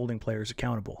wasn't holding players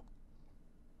accountable,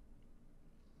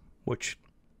 which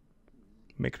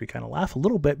makes me kind of laugh a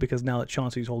little bit because now that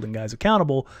Chauncey's holding guys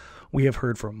accountable, we have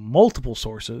heard from multiple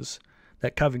sources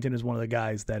that Covington is one of the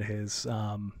guys that has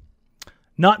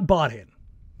not bought in.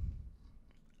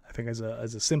 I think as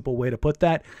a simple way to put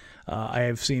that, I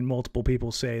have seen multiple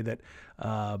people say that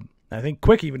I think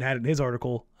Quick even had it in his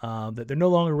article that they're no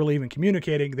longer really even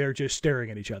communicating. They're just staring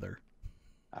at each other.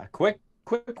 Quick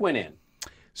went in.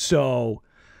 So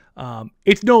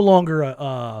it's no longer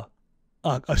a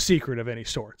secret of any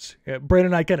sorts. Brent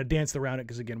and I kind of danced around it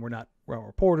because, again, we're not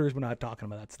reporters. We're not talking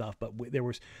about that stuff. But there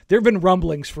have been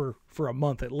rumblings for a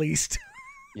month at least.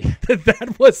 Yeah.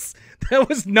 that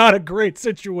was not a great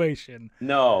situation.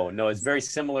 No, it's very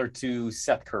similar to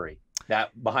Seth Curry.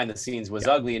 That behind the scenes was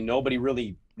ugly and nobody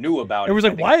really knew about it. It was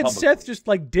like, why did Seth just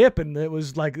like dip? And it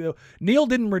was like Neil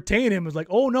didn't retain him. It was like,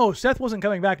 oh no, Seth wasn't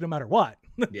coming back no matter what.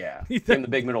 Yeah, give him the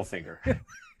big middle finger.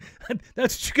 That's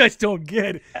what you guys don't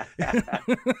get.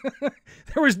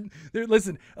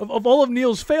 Listen, of all of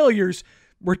Neil's failures,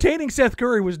 retaining Seth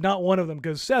Curry was not one of them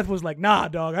because Seth was like, nah,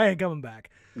 dog, I ain't coming back.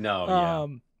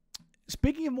 No,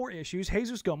 Speaking of more issues,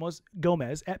 Jesus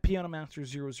Gomez at Piano Master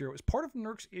 00 is part of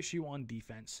Nurk's issue on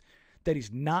defense that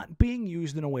he's not being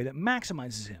used in a way that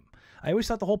maximizes him. I always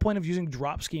thought the whole point of using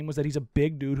drop scheme was that he's a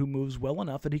big dude who moves well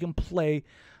enough that he can play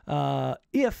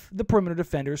if the perimeter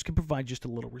defenders can provide just a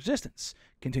little resistance.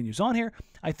 Continues on here.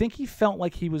 I think he felt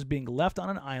like he was being left on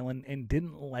an island and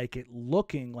didn't like it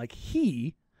looking like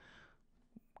he,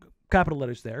 capital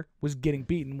letters there, was getting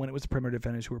beaten when it was the perimeter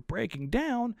defenders who were breaking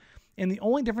down. And the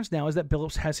only difference now is that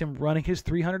Billups has him running his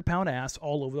 300-pound ass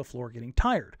all over the floor getting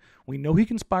tired. We know he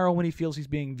can spiral when he feels he's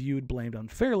being blamed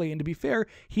unfairly, and to be fair,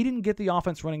 he didn't get the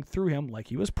offense running through him like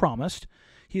he was promised.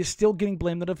 He is still getting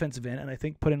blamed on the defensive end, and I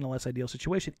think put in a less ideal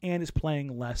situation, and is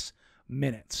playing less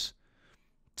minutes.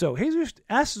 So Jesus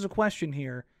asks us a question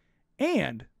here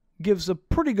and gives a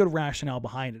pretty good rationale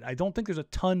behind it. I don't think there's a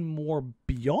ton more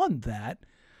beyond that,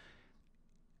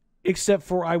 except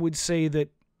for I would say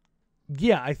that,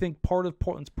 yeah, I think part of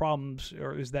Portland's problems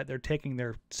is that they're taking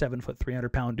their 7-foot,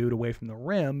 300-pound dude away from the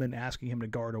rim and asking him to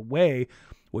guard away,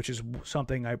 which is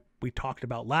something we talked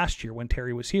about last year when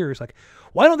Terry was here. It's like,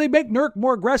 why don't they make Nurk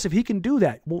more aggressive? He can do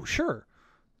that. Well, sure.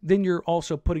 Then you're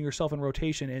also putting yourself in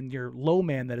rotation, and your low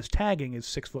man that is tagging is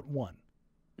 6'1",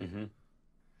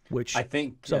 which I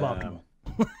think suboptimal.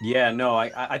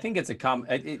 I think it's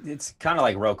it's kind of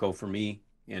like Rocco for me,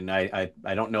 and I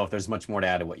don't know if there's much more to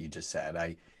add to what you just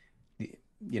said.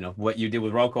 What you did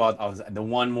with Rocco, the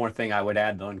one more thing I would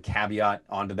add, the one caveat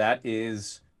onto that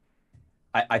is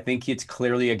I think it's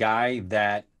clearly a guy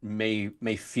that may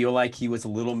feel like he was a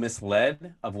little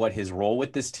misled of what his role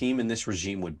with this team and this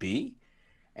regime would be.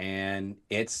 And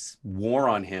it's war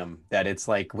on him that it's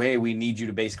like, hey, we need you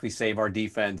to basically save our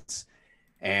defense,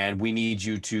 and we need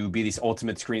you to be this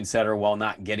ultimate screen setter while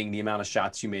not getting the amount of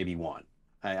shots you maybe want.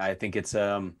 I think it's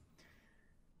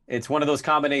one of those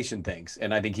combination things.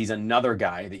 And I think he's another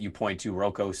guy that you point to,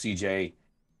 Rocco, CJ,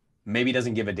 maybe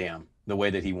doesn't give a damn the way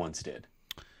that he once did.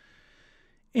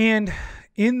 And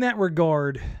in that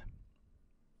regard,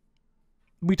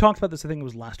 we talked about this, I think it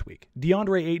was last week.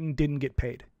 DeAndre Ayton didn't get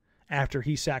paid after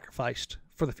he sacrificed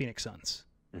for the Phoenix Suns.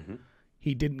 Mm-hmm.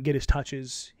 He didn't get his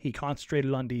touches. He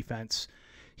concentrated on defense.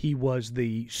 He was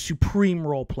the supreme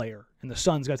role player, and the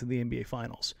Suns got to the NBA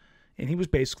Finals. And he was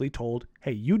basically told,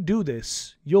 hey, you do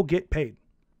this, you'll get paid.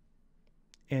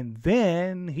 And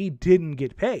then he didn't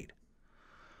get paid.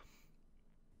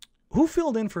 Who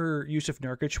filled in for Jusuf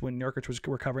Nurkic when Nurkic was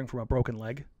recovering from a broken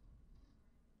leg?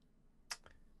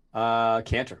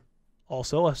 Cantor.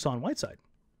 Also, Hassan Whiteside.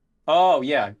 Oh,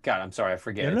 yeah. God, I'm sorry. I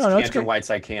forget. Yeah, it's Cantor,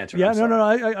 Whiteside, Cantor. Yeah,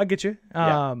 I get you.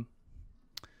 Yeah.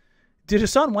 Did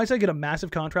Hassan Whiteside get a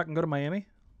massive contract and go to Miami?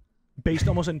 Based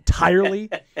almost entirely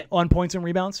on points and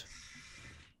rebounds?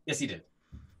 Yes, he did.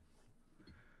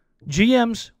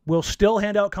 GMs will still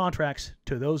hand out contracts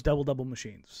to those double-double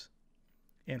machines.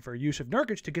 And for Jusuf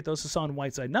Nurkic to get those Hassan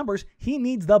Whiteside numbers, he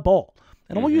needs the ball.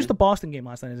 And I will use the Boston game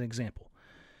last night as an example.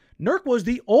 Nurk was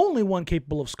the only one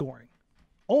capable of scoring.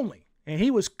 Only. And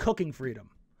he was cooking Freedom.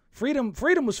 Freedom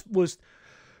was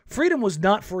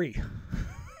not free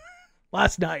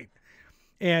last night.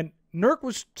 And Nurk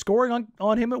was scoring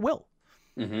on him at will.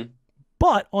 Mm-hmm.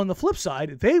 But on the flip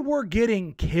side, they were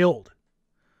getting killed.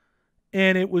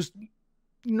 And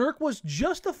Nurk was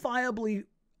justifiably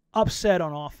upset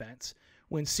on offense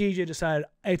when CJ decided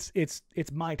it's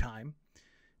my time.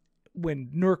 when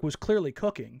Nurk was clearly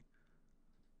cooking,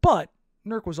 but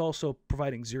Nurk was also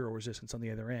providing zero resistance on the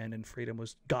other end, and Freedom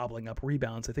was gobbling up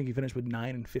rebounds. I think he finished with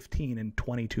 9 and 15 in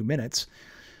 22 minutes.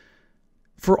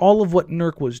 For all of what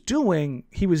Nurk was doing,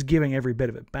 he was giving every bit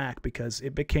of it back because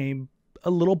it became a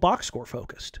little box score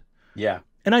focused. Yeah.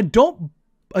 And I don't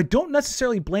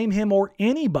necessarily blame him or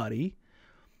anybody,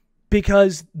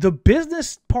 because the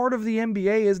business part of the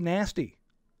NBA is nasty.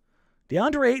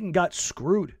 DeAndre Ayton got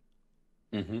screwed.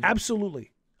 Mm-hmm.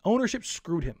 Absolutely. Ownership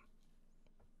screwed him.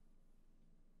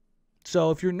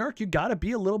 So if you're Nurk, you got to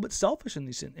be a little bit selfish in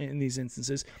these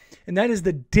instances, and that is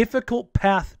the difficult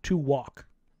path to walk.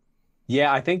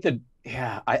 Yeah, I think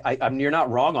I'm you're not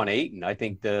wrong on Ayton. I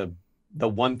think the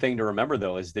one thing to remember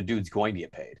though is the dude's going to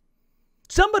get paid.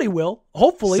 Somebody will,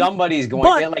 hopefully. Somebody's going.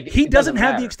 But yeah, like, he doesn't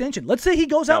have the extension. Let's say he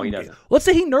goes out. He doesn't. Let's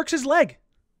say he Nurks his leg.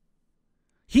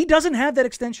 He doesn't have that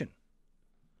extension.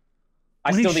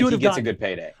 I still think he gets a good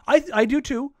payday. I do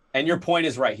too. And your point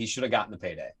is right. He should have gotten the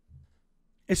payday.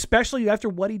 Especially after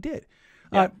what he did.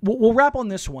 Yeah. We'll wrap on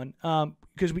this one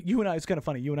because you and I, it's kind of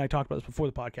funny. You and I talked about this before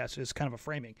the podcast. It's kind of a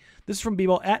framing. This is from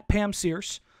B-Ball at Pam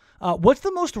Sears. What's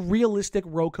the most realistic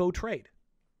Rocco trade?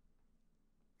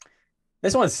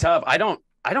 This one's tough. I don't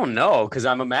know, because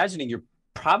I'm imagining you're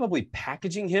probably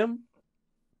packaging him.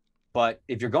 But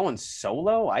if you're going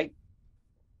solo, I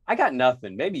got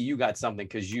nothing. Maybe you got something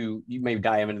because you may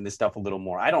dive into this stuff a little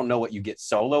more. I don't know what you get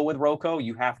solo with Rocco.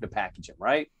 You have to package him,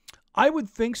 right? I would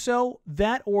think so.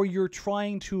 That, or you're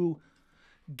trying to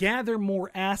gather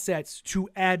more assets to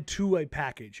add to a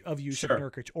package of Jusuf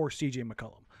Nurkic or CJ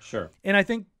McCollum. Sure. And I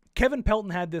think Kevin Pelton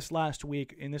had this last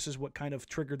week, and this is what kind of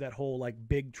triggered that whole like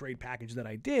big trade package that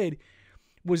I did,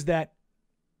 was that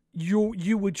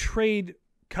you would trade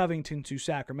Covington to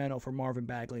Sacramento for Marvin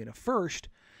Bagley in a first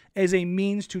as a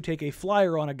means to take a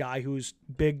flyer on a guy who's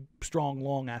big, strong,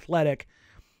 long, athletic,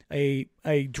 a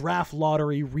draft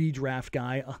lottery redraft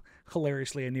guy,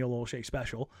 hilariously a Neil Olshey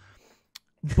special,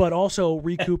 but also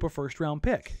recoup a first-round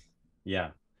pick.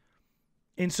 Yeah.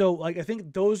 And so, like, I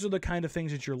think those are the kind of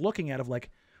things that you're looking at of, like,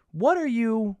 what are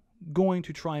you going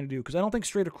to try and do? Because I don't think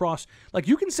straight across, like,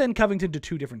 you can send Covington to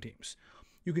two different teams.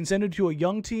 You can send him to a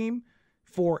young team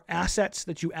for assets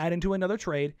that you add into another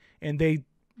trade, and they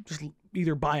just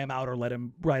either buy him out or let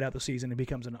him ride out the season and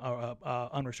becomes an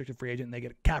unrestricted free agent and they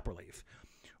get cap relief.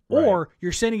 Right. Or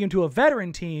you're sending him to a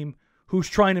veteran team who's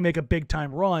trying to make a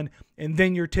big-time run, and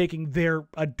then you're taking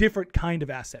a different kind of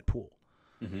asset pool.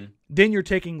 Mm-hmm. Then you're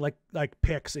taking like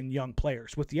picks and young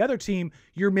players. With the other team,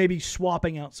 you're maybe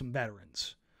swapping out some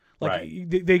veterans. Like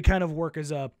they kind of work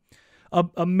as a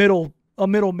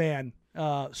middleman,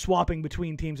 swapping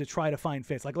between teams to try to find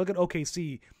fits. Like look at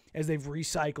OKC as they've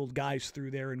recycled guys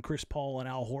through there, and Chris Paul and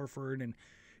Al Horford, and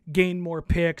gain more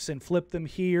picks and flip them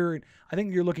here. And I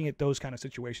think you're looking at those kind of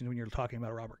situations when you're talking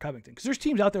about Robert Covington, because there's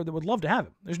teams out there that would love to have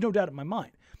him. There's no doubt in my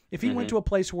mind. If he went to a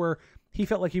place where he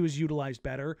felt like he was utilized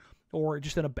better, or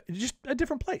just in a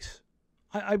different place,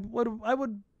 I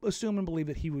would assume and believe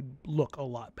that he would look a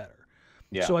lot better.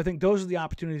 Yeah. So I think those are the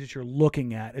opportunities that you're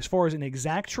looking at. As far as an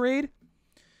exact trade,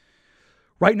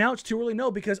 right now it's too early to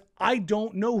know, because I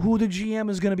don't know who the GM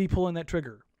is going to be pulling that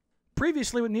trigger.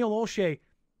 Previously with Neil Olshey,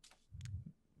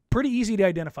 pretty easy to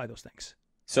identify those things.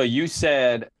 So you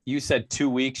said 2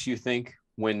 weeks, you think,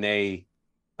 when they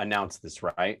announce this,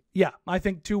 right? Yeah, I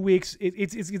think 2 weeks.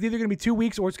 It's either going to be 2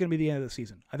 weeks or it's going to be the end of the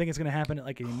season. I think it's going to happen at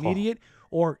like an immediate,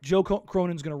 or Joe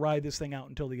Cronin's going to ride this thing out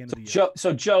until the end of the year.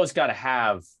 So Joe's got to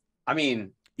have, I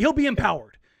mean, he'll be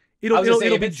empowered. It'll be Joe the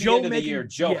end of the year.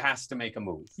 Joe has to make a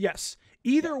move. Yes.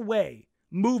 Either way,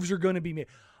 moves are going to be made.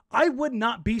 I would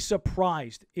not be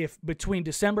surprised if between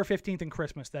December 15th and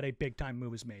Christmas that a big-time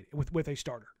move is made with a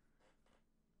starter.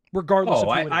 Regardless of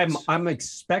who it is. I'm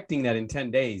expecting that in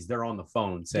 10 days they're on the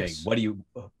phone saying, yes,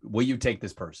 will you take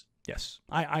this person? Yes,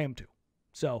 I am too.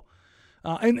 So,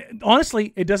 and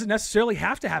honestly, it doesn't necessarily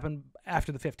have to happen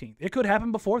after the 15th. It could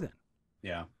happen before then.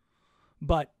 Yeah.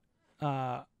 But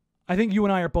I think you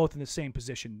and I are both in the same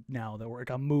position now that we're like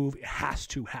a move has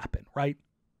to happen, right?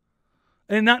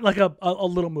 And not like a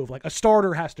little move, like a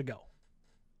starter has to go.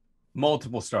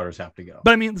 Multiple starters have to go.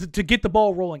 But I mean, to get the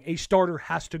ball rolling, a starter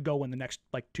has to go in the next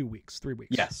 2 weeks, 3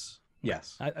 weeks.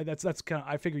 Yes. That's kind of.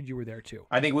 I figured you were there too.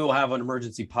 I think we will have an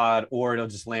emergency pod, or it'll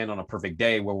just land on a perfect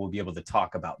day where we'll be able to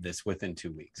talk about this within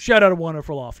 2 weeks. Shout out a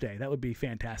wonderful off day. That would be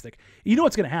fantastic. You know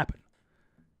what's going to happen?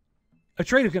 A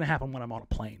trade is going to happen when I'm on a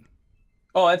plane.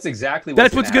 Oh, that's exactly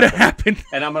what's going to happen.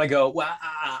 And I'm going to go, well,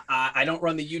 I don't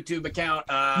run the YouTube account.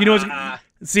 You know,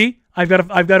 see, I've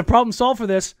got a problem solved for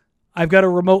this. I've got a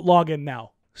remote login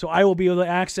now, so I will be able to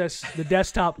access the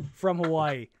desktop from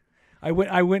Hawaii. I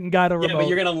went and got a remote. Yeah, but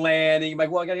you're gonna land and you're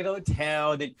like, well, I gotta go to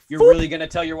town. Then you're really gonna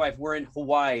tell your wife, we're in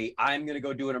Hawaii. I'm gonna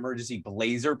go do an emergency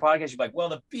blazer podcast. You're like, well,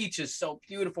 the beach is so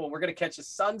beautiful. We're gonna catch a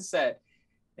sunset.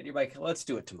 And you're like, let's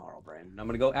do it tomorrow, Brandon. I'm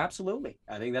gonna go. Absolutely.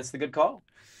 I think that's the good call.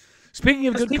 Speaking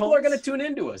of good people calls, are gonna tune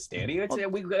into us, Danny.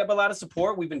 We have a lot of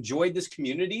support. We've enjoyed this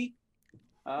community.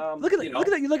 Look at that! Look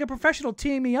at that! You're like a professional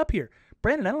teeing me up here,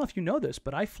 Brandon. I don't know if you know this,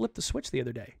 but I flipped the switch the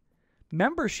other day.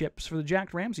 Memberships for the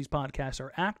Jacked Ramsays podcast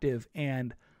are active,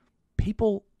 and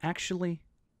people actually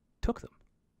took them.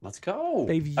 Let's go.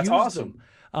 They've used awesome.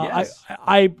 them. Yes.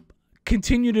 I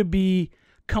continue to be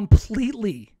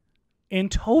completely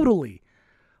and totally,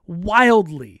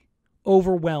 wildly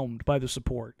overwhelmed by the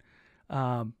support.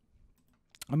 Let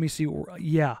me see.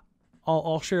 Yeah.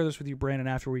 I'll share this with you, Brandon,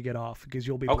 after we get off because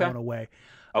you'll be blown away.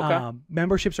 Okay.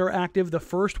 Memberships are active. The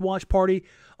first watch party,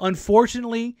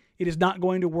 unfortunately, it is not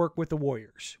going to work with the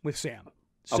Warriors, with Sam.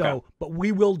 So, but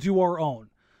we will do our own.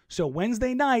 So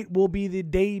Wednesday night will be the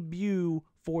debut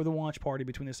for the watch party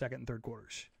between the second and third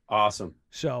quarters. Awesome.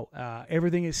 So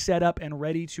everything is set up and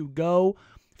ready to go.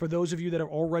 For those of you that are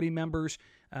already members,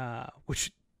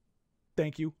 which,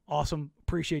 thank you. Awesome.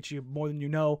 Appreciate you more than you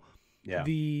know. Yeah.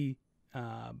 The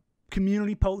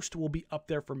community post will be up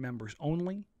there for members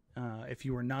only. If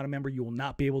you are not a member, you will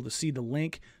not be able to see the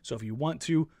link. So if you want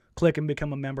to, click and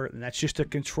become a member. And that's just to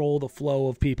control the flow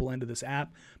of people into this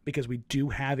app because we do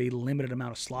have a limited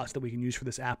amount of slots that we can use for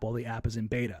this app while the app is in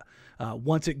beta.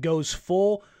 Once it goes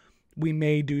full, we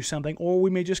may do something, or we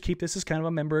may just keep this as kind of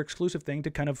a member-exclusive thing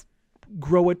to kind of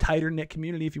grow a tighter-knit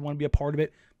community. If you want to be a part of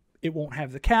it, it won't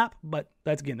have the cap, but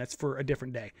that's for a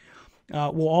different day.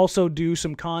 We'll also do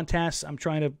some contests. I'm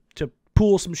trying to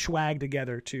pool some swag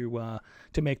together to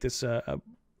make this an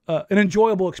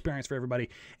enjoyable experience for everybody.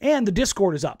 And the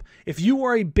Discord is up. If you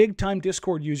are a big-time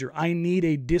Discord user, I need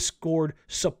a Discord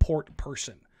support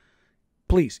person.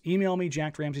 Please email me,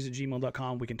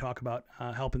 jackedramsays@gmail.com. We can talk about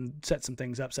helping set some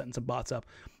things up, setting some bots up.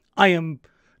 I am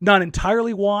not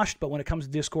entirely washed, but when it comes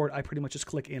to Discord, I pretty much just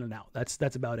click in and out.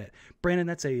 That's about it. Brandon,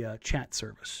 that's a chat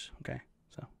service. Okay,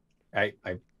 so I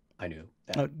knew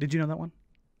that. Oh, did you know that one?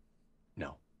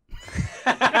 No.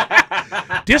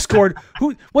 Discord.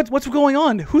 What's going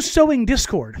on? Who's sewing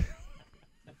Discord?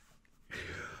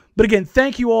 But again,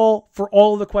 thank you all for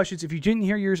all of the questions. If you didn't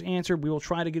hear yours answered, we will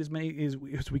try to get as many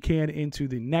as we can into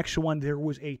the next one. There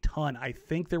was a ton. I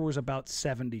think there was about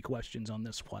 70 questions on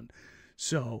this one.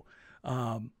 So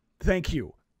thank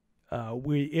you.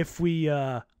 If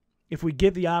we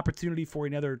get the opportunity for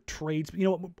another trades,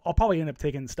 I'll probably end up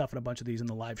taking stuff in a bunch of these in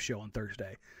the live show on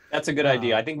Thursday. That's a good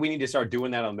idea. I think we need to start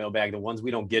doing that on Mailbag, the ones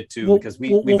we don't get to, because we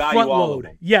value all of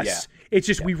them. Yes. Yeah. It's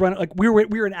just we run like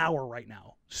we're an hour right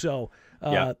now. So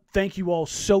thank you all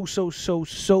so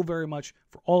very much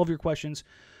for all of your questions.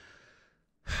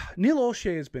 Neil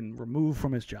Olshey has been removed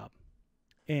from his job.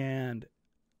 And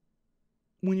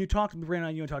when you talked,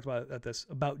 Brandon, you talked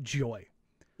about joy.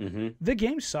 Mm-hmm. The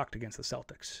game sucked against the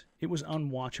Celtics. It was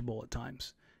unwatchable at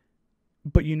times.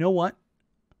 But you know what?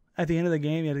 At the end of the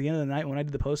game, at the end of the night, when I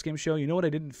did the post-game show, you know what I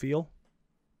didn't feel?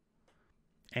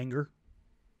 Anger.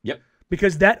 Yep.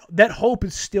 Because that hope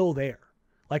is still there,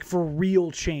 like for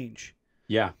real change.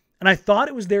 Yeah. And I thought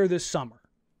it was there this summer.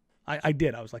 I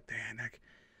did. I was like, man,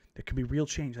 there could be real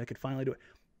change. I could finally do it.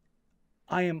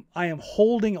 I am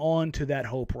holding on to that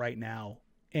hope right now.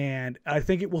 And I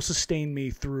think it will sustain me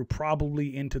through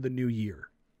probably into the new year.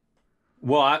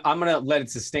 Well, I'm going to let it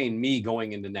sustain me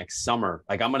going into next summer.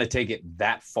 Like, I'm going to take it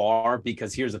that far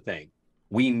because here's the thing.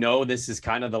 We know this is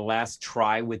kind of the last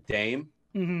try with Dame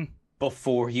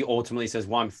before he ultimately says,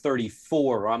 well, I'm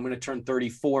 34 or I'm going to turn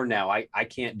 34 now. I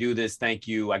can't do this. Thank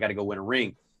you. I got to go win a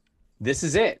ring. This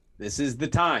is it. This is the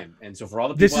time. And so for all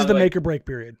the people, this is the make or break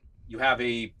period. You have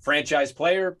a franchise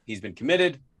player. He's been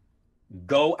committed.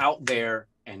 Go out there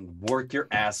and work your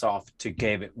ass off to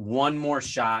give it one more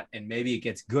shot, and maybe it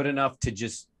gets good enough to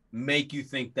just make you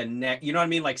think the next, you know what I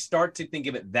mean? Like, start to think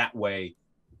of it that way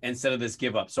instead of this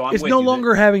give up. So it's no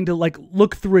longer having to like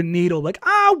look through a needle, like,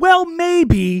 well,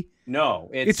 maybe. No,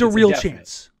 it's a real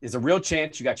chance. It's a real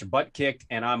chance. You got your butt kicked,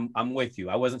 and I'm with you.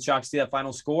 I wasn't shocked to see that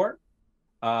final score,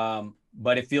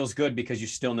 but it feels good because you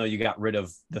still know you got rid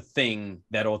of the thing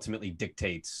that ultimately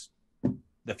dictates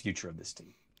the future of this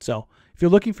team. So if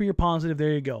you're looking for your positive,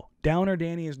 there you go. Downer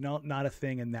Danny is not a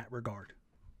thing in that regard.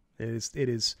 There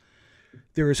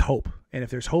is hope. And if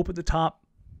there's hope at the top,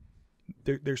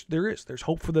 there's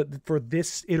hope for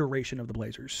this iteration of the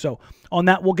Blazers. So on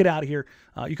that, we'll get out of here.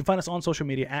 You can find us on social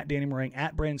media at Danny Marang,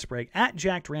 at Brandon Sprague, at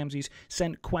Jacked Ramsays.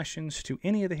 Send questions to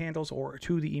any of the handles or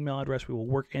to the email address. We will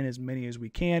work in as many as we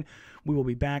can. We will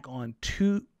be back on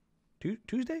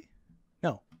Tuesday?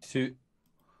 No.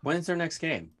 When's their next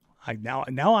game?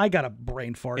 Now I got a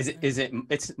brain fart.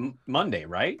 It's Monday,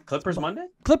 right? Clippers Monday?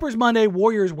 Clippers Monday,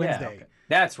 Warriors Wednesday. Yeah, okay.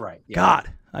 That's right. Yeah.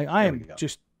 God, I am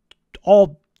just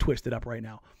all twisted up right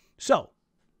now. So,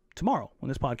 tomorrow, when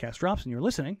this podcast drops and you're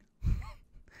listening,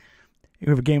 you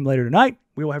have a game later tonight.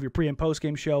 We will have your pre- and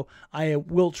post-game show. I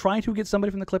will try to get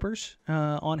somebody from the Clippers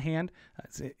on hand.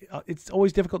 It's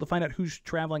always difficult to find out who's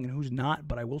traveling and who's not,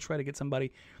 but I will try to get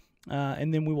somebody.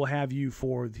 And then we will have you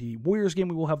for the Warriors game.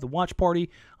 We will have the watch party.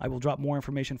 I will drop more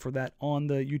information for that on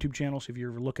the YouTube channel. So if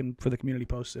you're looking for the community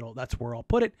posts, that's where I'll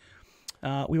put it.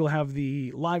 We will have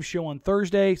the live show on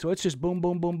Thursday. So it's just boom,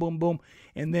 boom, boom, boom, boom.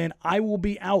 And then I will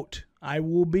be out.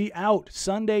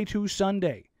 Sunday to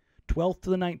Sunday, 12th to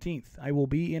the 19th. I will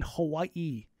be in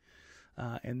Hawaii.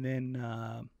 And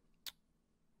then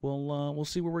we'll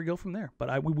see where we go from there.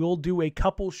 But we will do a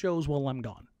couple shows while I'm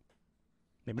gone.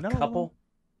 Maybe not a couple.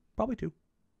 Probably two.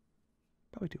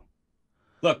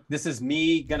 Look, this is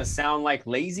me going to sound like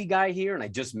lazy guy here, and I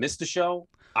just missed a show.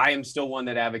 I am still one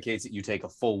that advocates that you take a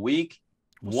full week.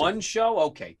 One show,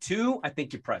 okay. Two, I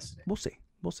think you're precedent. We'll see.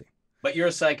 But you're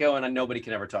a psycho, and nobody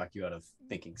can ever talk you out of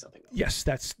thinking something else. Yes,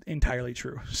 that's entirely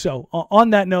true. So on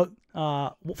that note,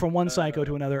 from one psycho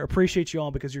to another, appreciate you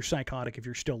all because you're psychotic if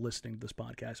you're still listening to this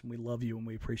podcast, and we love you and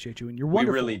we appreciate you, and you're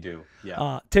wonderful. We really do.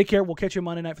 Yeah. Take care. We'll catch you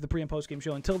Monday night for the pre- and post-game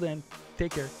show. Until then,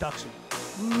 take care. Talk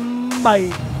soon.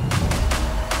 Bye.